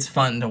it's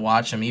fun to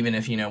watch them, even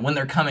if, you know, when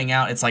they're coming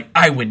out, it's like,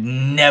 I would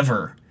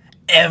never,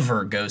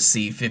 ever go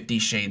see 50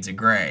 Shades of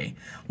Grey.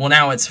 Well,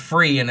 now it's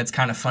free and it's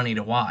kind of funny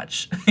to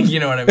watch.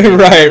 You know what I mean?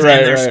 Right.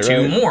 There's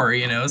two more,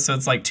 you know, so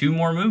it's like 2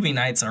 more movie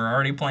nights are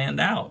already planned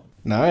out.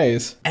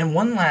 Nice. And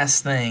one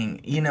last thing,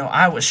 you know,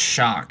 I was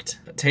shocked.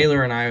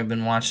 Taylor and I have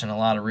been watching a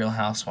lot of Real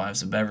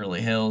Housewives of Beverly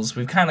Hills.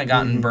 We've kind of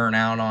gotten burnt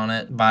out on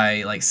it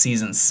by like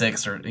season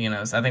 6, or, you know,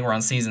 I think we're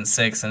on season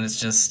 6, and it's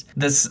just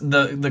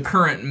the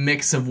current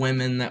mix of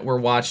women that we're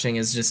watching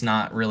is just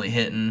not really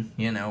hitting.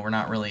 You know, we're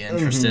not really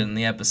interested in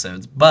the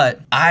episodes.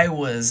 But I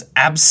was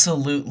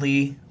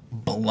absolutely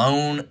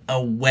blown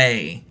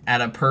away at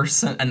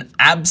an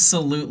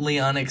absolutely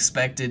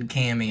unexpected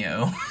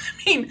cameo. I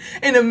mean,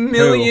 in a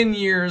million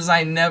years,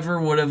 I never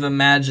would have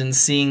imagined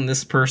seeing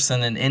this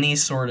person in any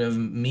sort of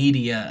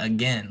media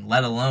again,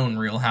 let alone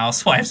Real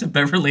Housewives of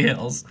Beverly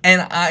Hills.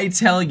 And I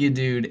tell you,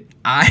 dude,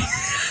 I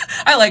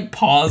like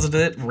paused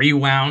it,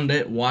 rewound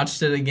it,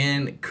 watched it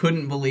again,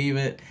 couldn't believe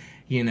it.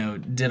 You know,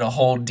 did a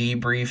whole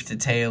debrief to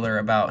Taylor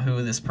about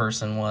who this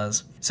person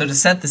was. So to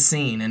set the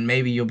scene, and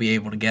maybe you'll be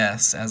able to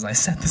guess as I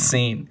set the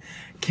scene,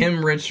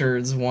 Kim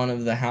Richards, one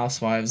of the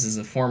housewives, is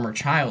a former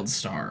child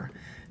star.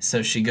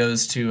 So she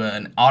goes to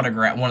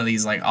one of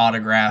these like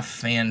autograph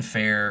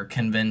fanfare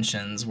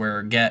conventions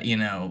where you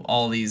know,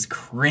 all these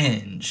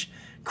cringe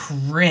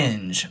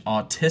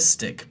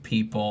autistic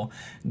people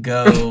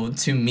go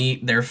to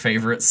meet their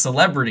favorite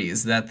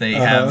celebrities that they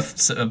have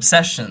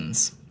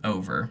obsessions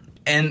over.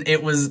 And it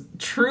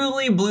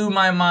truly blew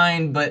my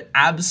mind, but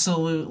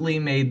absolutely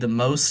made the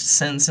most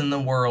sense in the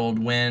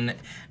world when,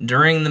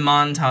 during the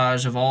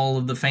montage of all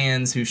of the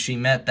fans who she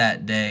met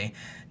that day,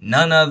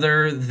 none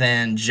other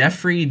than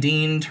Jeffrey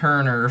Dean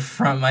Turner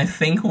from I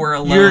Think We're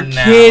Alone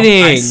Now. You're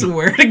kidding! I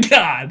swear to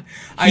God.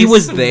 He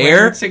was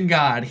there? I swear to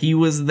God. He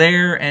was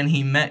there, and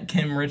he met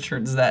Kim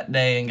Richards that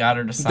day and got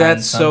her to sign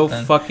That's something.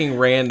 so fucking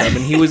random,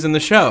 and he was in the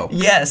show.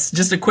 Yes,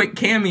 just a quick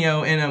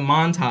cameo in a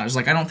montage.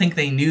 Like, I don't think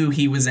they knew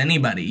he was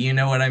anybody, you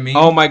know what I mean?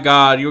 Oh my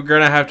God, you're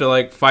gonna have to,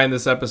 like, find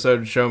this episode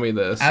and show me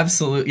this.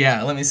 Absolutely,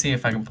 yeah, let me see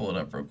if I can pull it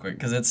up real quick,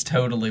 because it's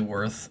totally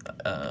worth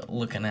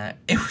looking at.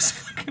 It was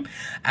fucking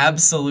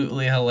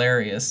absolutely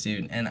hilarious,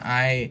 dude. And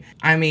I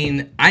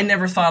mean, I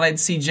never thought I'd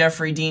see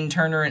Jeffrey Dean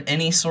Turner in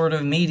any sort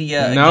of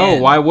media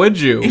again. Why would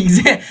you?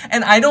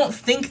 And I don't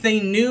think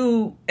they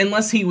knew,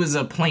 unless he was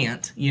a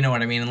plant, you know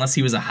what I mean? Unless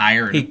he was a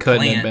hired He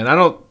couldn't have been.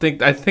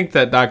 I think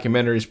that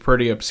documentary is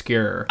pretty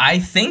obscure. I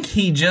think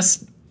he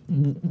just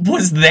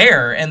was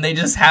there, and they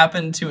just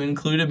happened to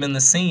include him in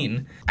the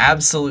scene.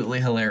 Absolutely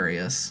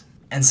hilarious.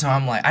 And so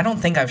I'm like, I don't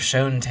think I've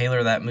shown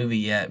Taylor that movie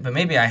yet, but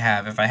maybe I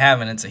have. If I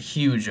haven't, it's a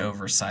huge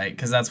oversight,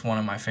 because that's one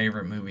of my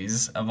favorite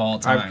movies of all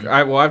time.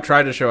 I've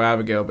tried to show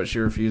Abigail, but she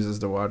refuses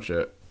to watch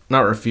it.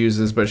 Not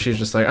refuses, but she's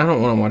just like, I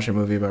don't want to watch a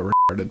movie about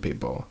retarded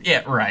people.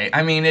 Yeah, right.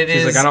 I mean,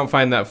 she's like, I don't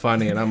find that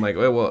funny. And I'm like,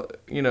 well,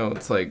 you know,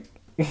 it's like...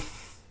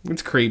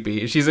 It's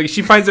creepy. She's like,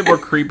 she finds it more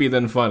creepy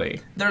than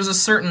funny. There's a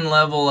certain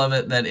level of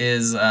it that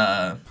is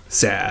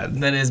sad.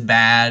 That is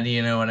bad,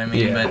 you know what I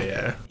mean?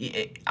 Yeah,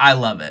 but I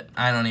love it.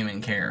 I don't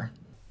even care.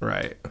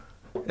 Right.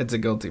 It's a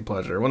guilty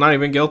pleasure. Well, not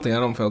even guilty. I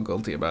don't feel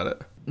guilty about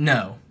it.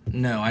 No,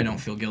 I don't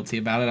feel guilty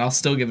about it. I'll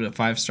still give it a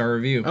 5-star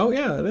review. Oh,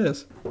 yeah, it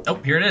is. Oh,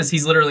 here it is.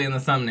 He's literally in the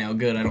thumbnail.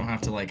 Good. I don't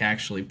have to, like,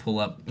 actually pull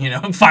up, you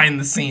know, find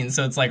the scene.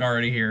 So it's, like,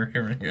 already here.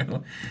 Here we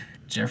go.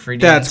 Jeffrey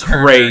Dean That's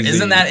Turner. crazy.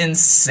 Isn't that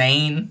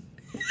insane?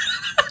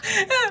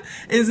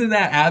 Isn't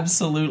that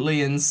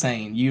absolutely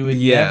insane? You would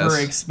never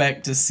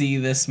expect to see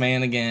this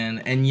man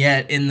again, and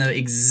yet in the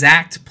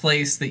exact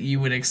place that you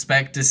would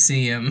expect to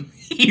see him,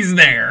 he's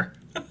there.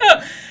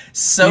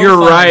 So You're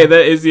funny. right.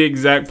 That is the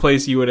exact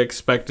place you would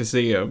expect to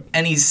see him.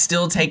 And he's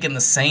still taking the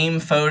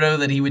same photo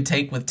that he would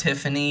take with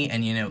Tiffany.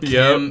 And, you know,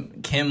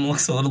 Kim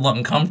looks a little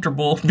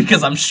uncomfortable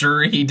because I'm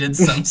sure he did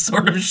some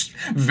sort of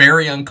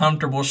very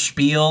uncomfortable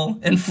spiel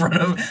in front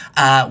of,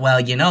 well,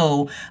 you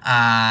know,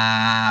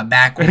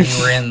 back when you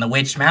were in the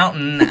Witch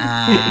Mountain,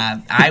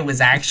 I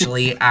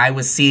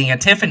was seeing a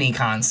Tiffany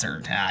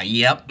concert.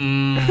 Yep.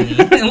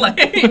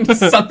 Like,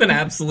 something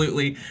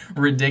absolutely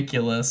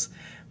ridiculous.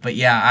 But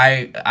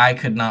yeah, I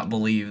could not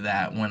believe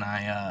that when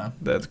I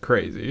that's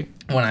crazy.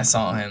 When I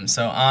saw him.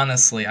 So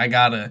honestly, I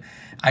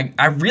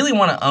really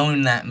want to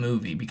own that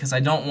movie, because I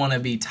don't want to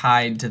be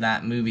tied to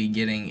that movie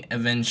getting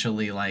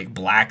eventually like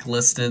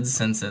blacklisted,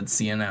 since it's,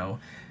 you know,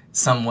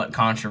 somewhat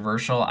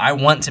controversial. I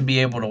want to be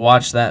able to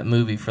watch that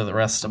movie for the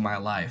rest of my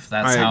life.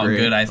 That's how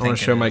good I think it is. I want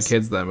to show my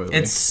kids that movie.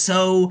 It's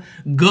so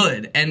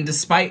good, and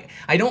despite,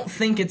 I don't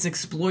think it's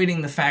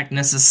exploiting the fact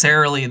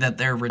necessarily that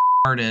they're retarded.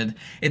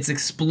 It's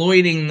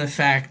exploiting the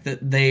fact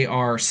that they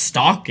are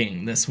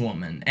stalking this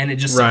woman, and it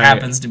just so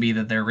happens to be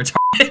that they're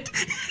retarded.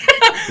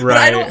 But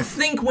I don't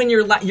think when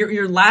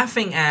you're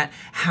laughing at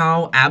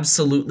how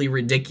absolutely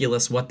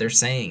ridiculous what they're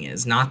saying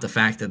is, not the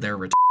fact that they're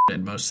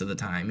retarded most of the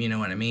time. You know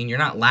what I mean? You're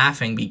not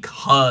laughing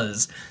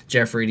because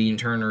Jeffrey Dean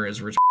Turner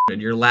is retarded.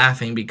 You're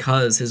laughing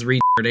because his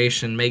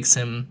retardation makes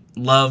him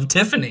love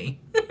Tiffany.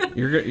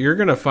 You're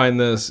gonna find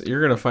this.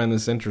 You're gonna find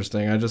this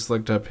interesting. I just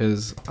looked up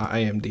his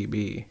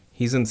IMDb.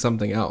 He's in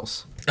something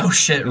else. Oh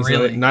shit, He's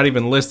really? Not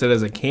even listed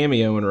as a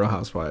cameo in Real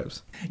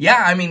Housewives.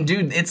 Yeah, I mean,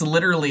 dude, it's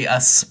literally a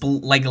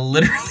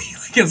second.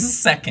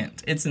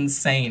 It's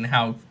insane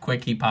how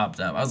quick he popped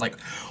up. I was like,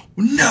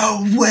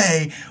 no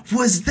way,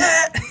 was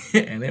that?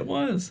 And it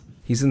was.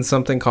 He's in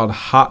something called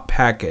Hot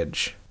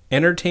Package.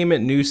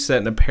 Entertainment news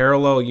set in a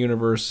parallel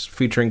universe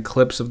featuring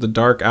clips of the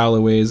dark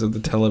alleyways of the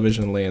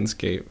television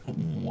landscape.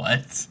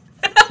 What?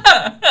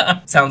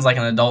 Sounds like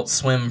an Adult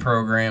Swim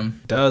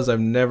program. It does. I've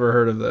never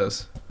heard of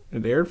this.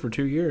 It aired for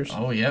 2 years.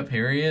 Oh, yep,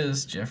 here he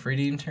is. Jeffrey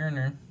Dean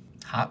Turner.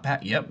 Hot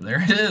Pack. Yep, there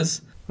it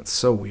is. That's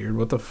so weird.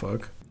 What the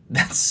fuck?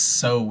 That's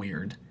so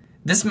weird.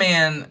 This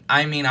man,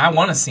 I mean, I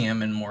want to see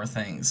him in more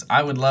things.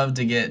 I would love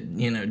to get,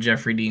 you know,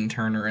 Jeffrey Dean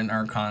Turner in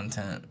our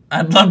content.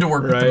 I'd love to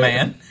work with the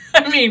man.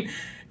 I mean,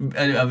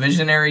 a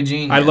visionary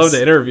genius. I'd love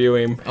to interview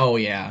him. Oh,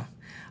 yeah.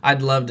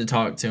 I'd love to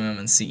talk to him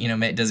and see, you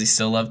know, does he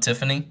still love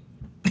Tiffany?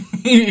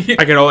 I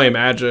can only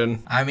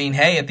imagine. I mean,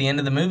 hey, at the end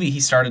of the movie, he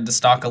started to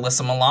stalk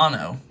Alyssa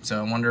Milano, so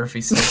I wonder if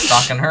he's still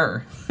stalking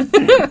her.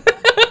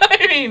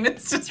 I mean,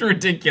 it's just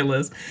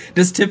ridiculous.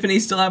 Does Tiffany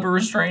still have a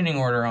restraining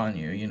order on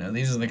you? You know,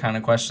 these are the kind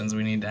of questions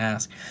we need to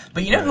ask.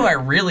 But you know who I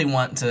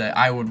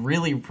would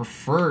really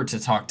prefer to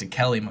talk to?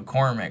 Kelly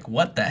McCormick.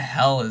 What the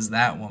hell is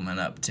that woman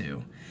up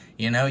to?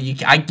 You know, you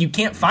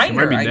can't find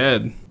her. She might be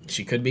dead.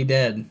 She could be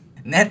dead.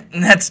 And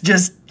that's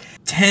just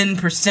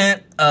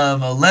 10%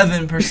 of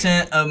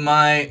 11% of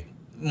my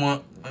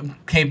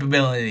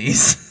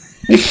capabilities.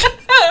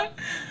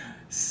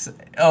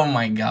 Oh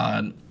my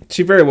god.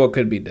 She very well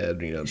could be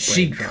dead. You know,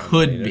 she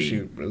could be.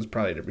 She was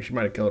probably. She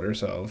might have killed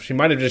herself. She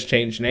might have just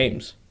changed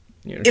names.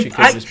 You know, she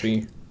could just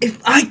be.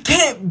 If I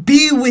can't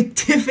be with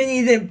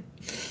Tiffany, then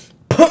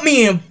put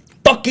me in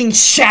fucking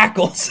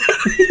shackles.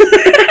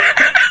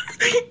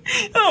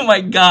 Oh my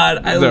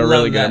god, I love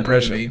really that good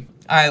impression. movie.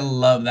 I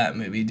love that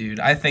movie, dude.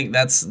 I think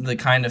that's the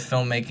kind of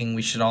filmmaking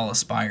we should all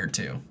aspire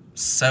to.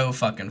 So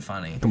fucking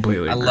funny.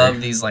 Completely agree. I love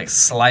these like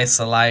slice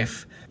of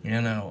life. You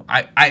know,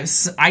 I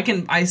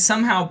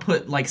somehow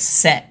put like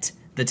Set,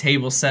 the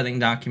table setting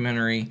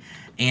documentary,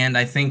 and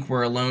I Think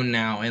We're Alone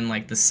Now in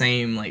like the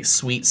same like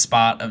sweet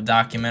spot of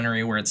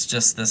documentary where it's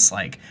just this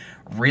like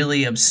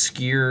really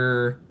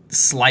obscure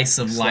slice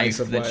of life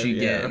that you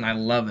get, and I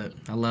love it.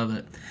 I love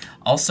it.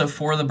 Also,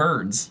 For the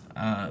Birds,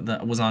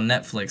 that was on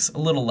Netflix. A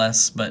little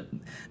less, but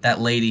that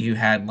lady who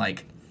had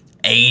like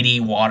 80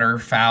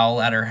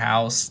 waterfowl at her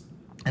house,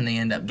 and they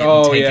end up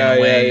getting taken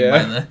away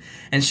by the...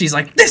 And she's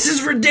like, this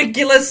is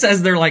ridiculous,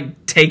 as they're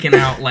like taking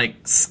out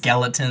like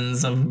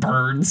skeletons of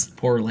birds.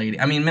 Poor lady.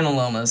 I mean, mental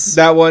illness.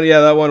 That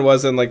one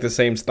wasn't like the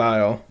same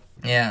style.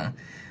 Yeah.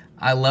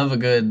 I love a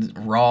good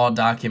raw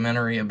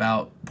documentary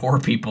about poor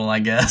people, I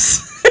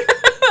guess.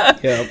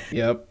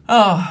 Yep.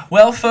 Oh,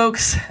 well,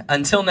 folks,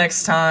 until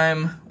next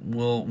time,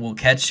 we'll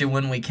catch you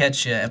when we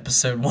catch you.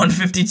 Episode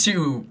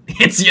 152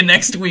 hits you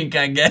next week,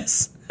 I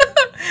guess.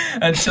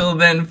 Until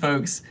then,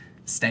 folks,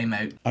 stay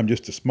moat. I'm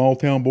just a small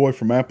town boy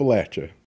from Appalachia.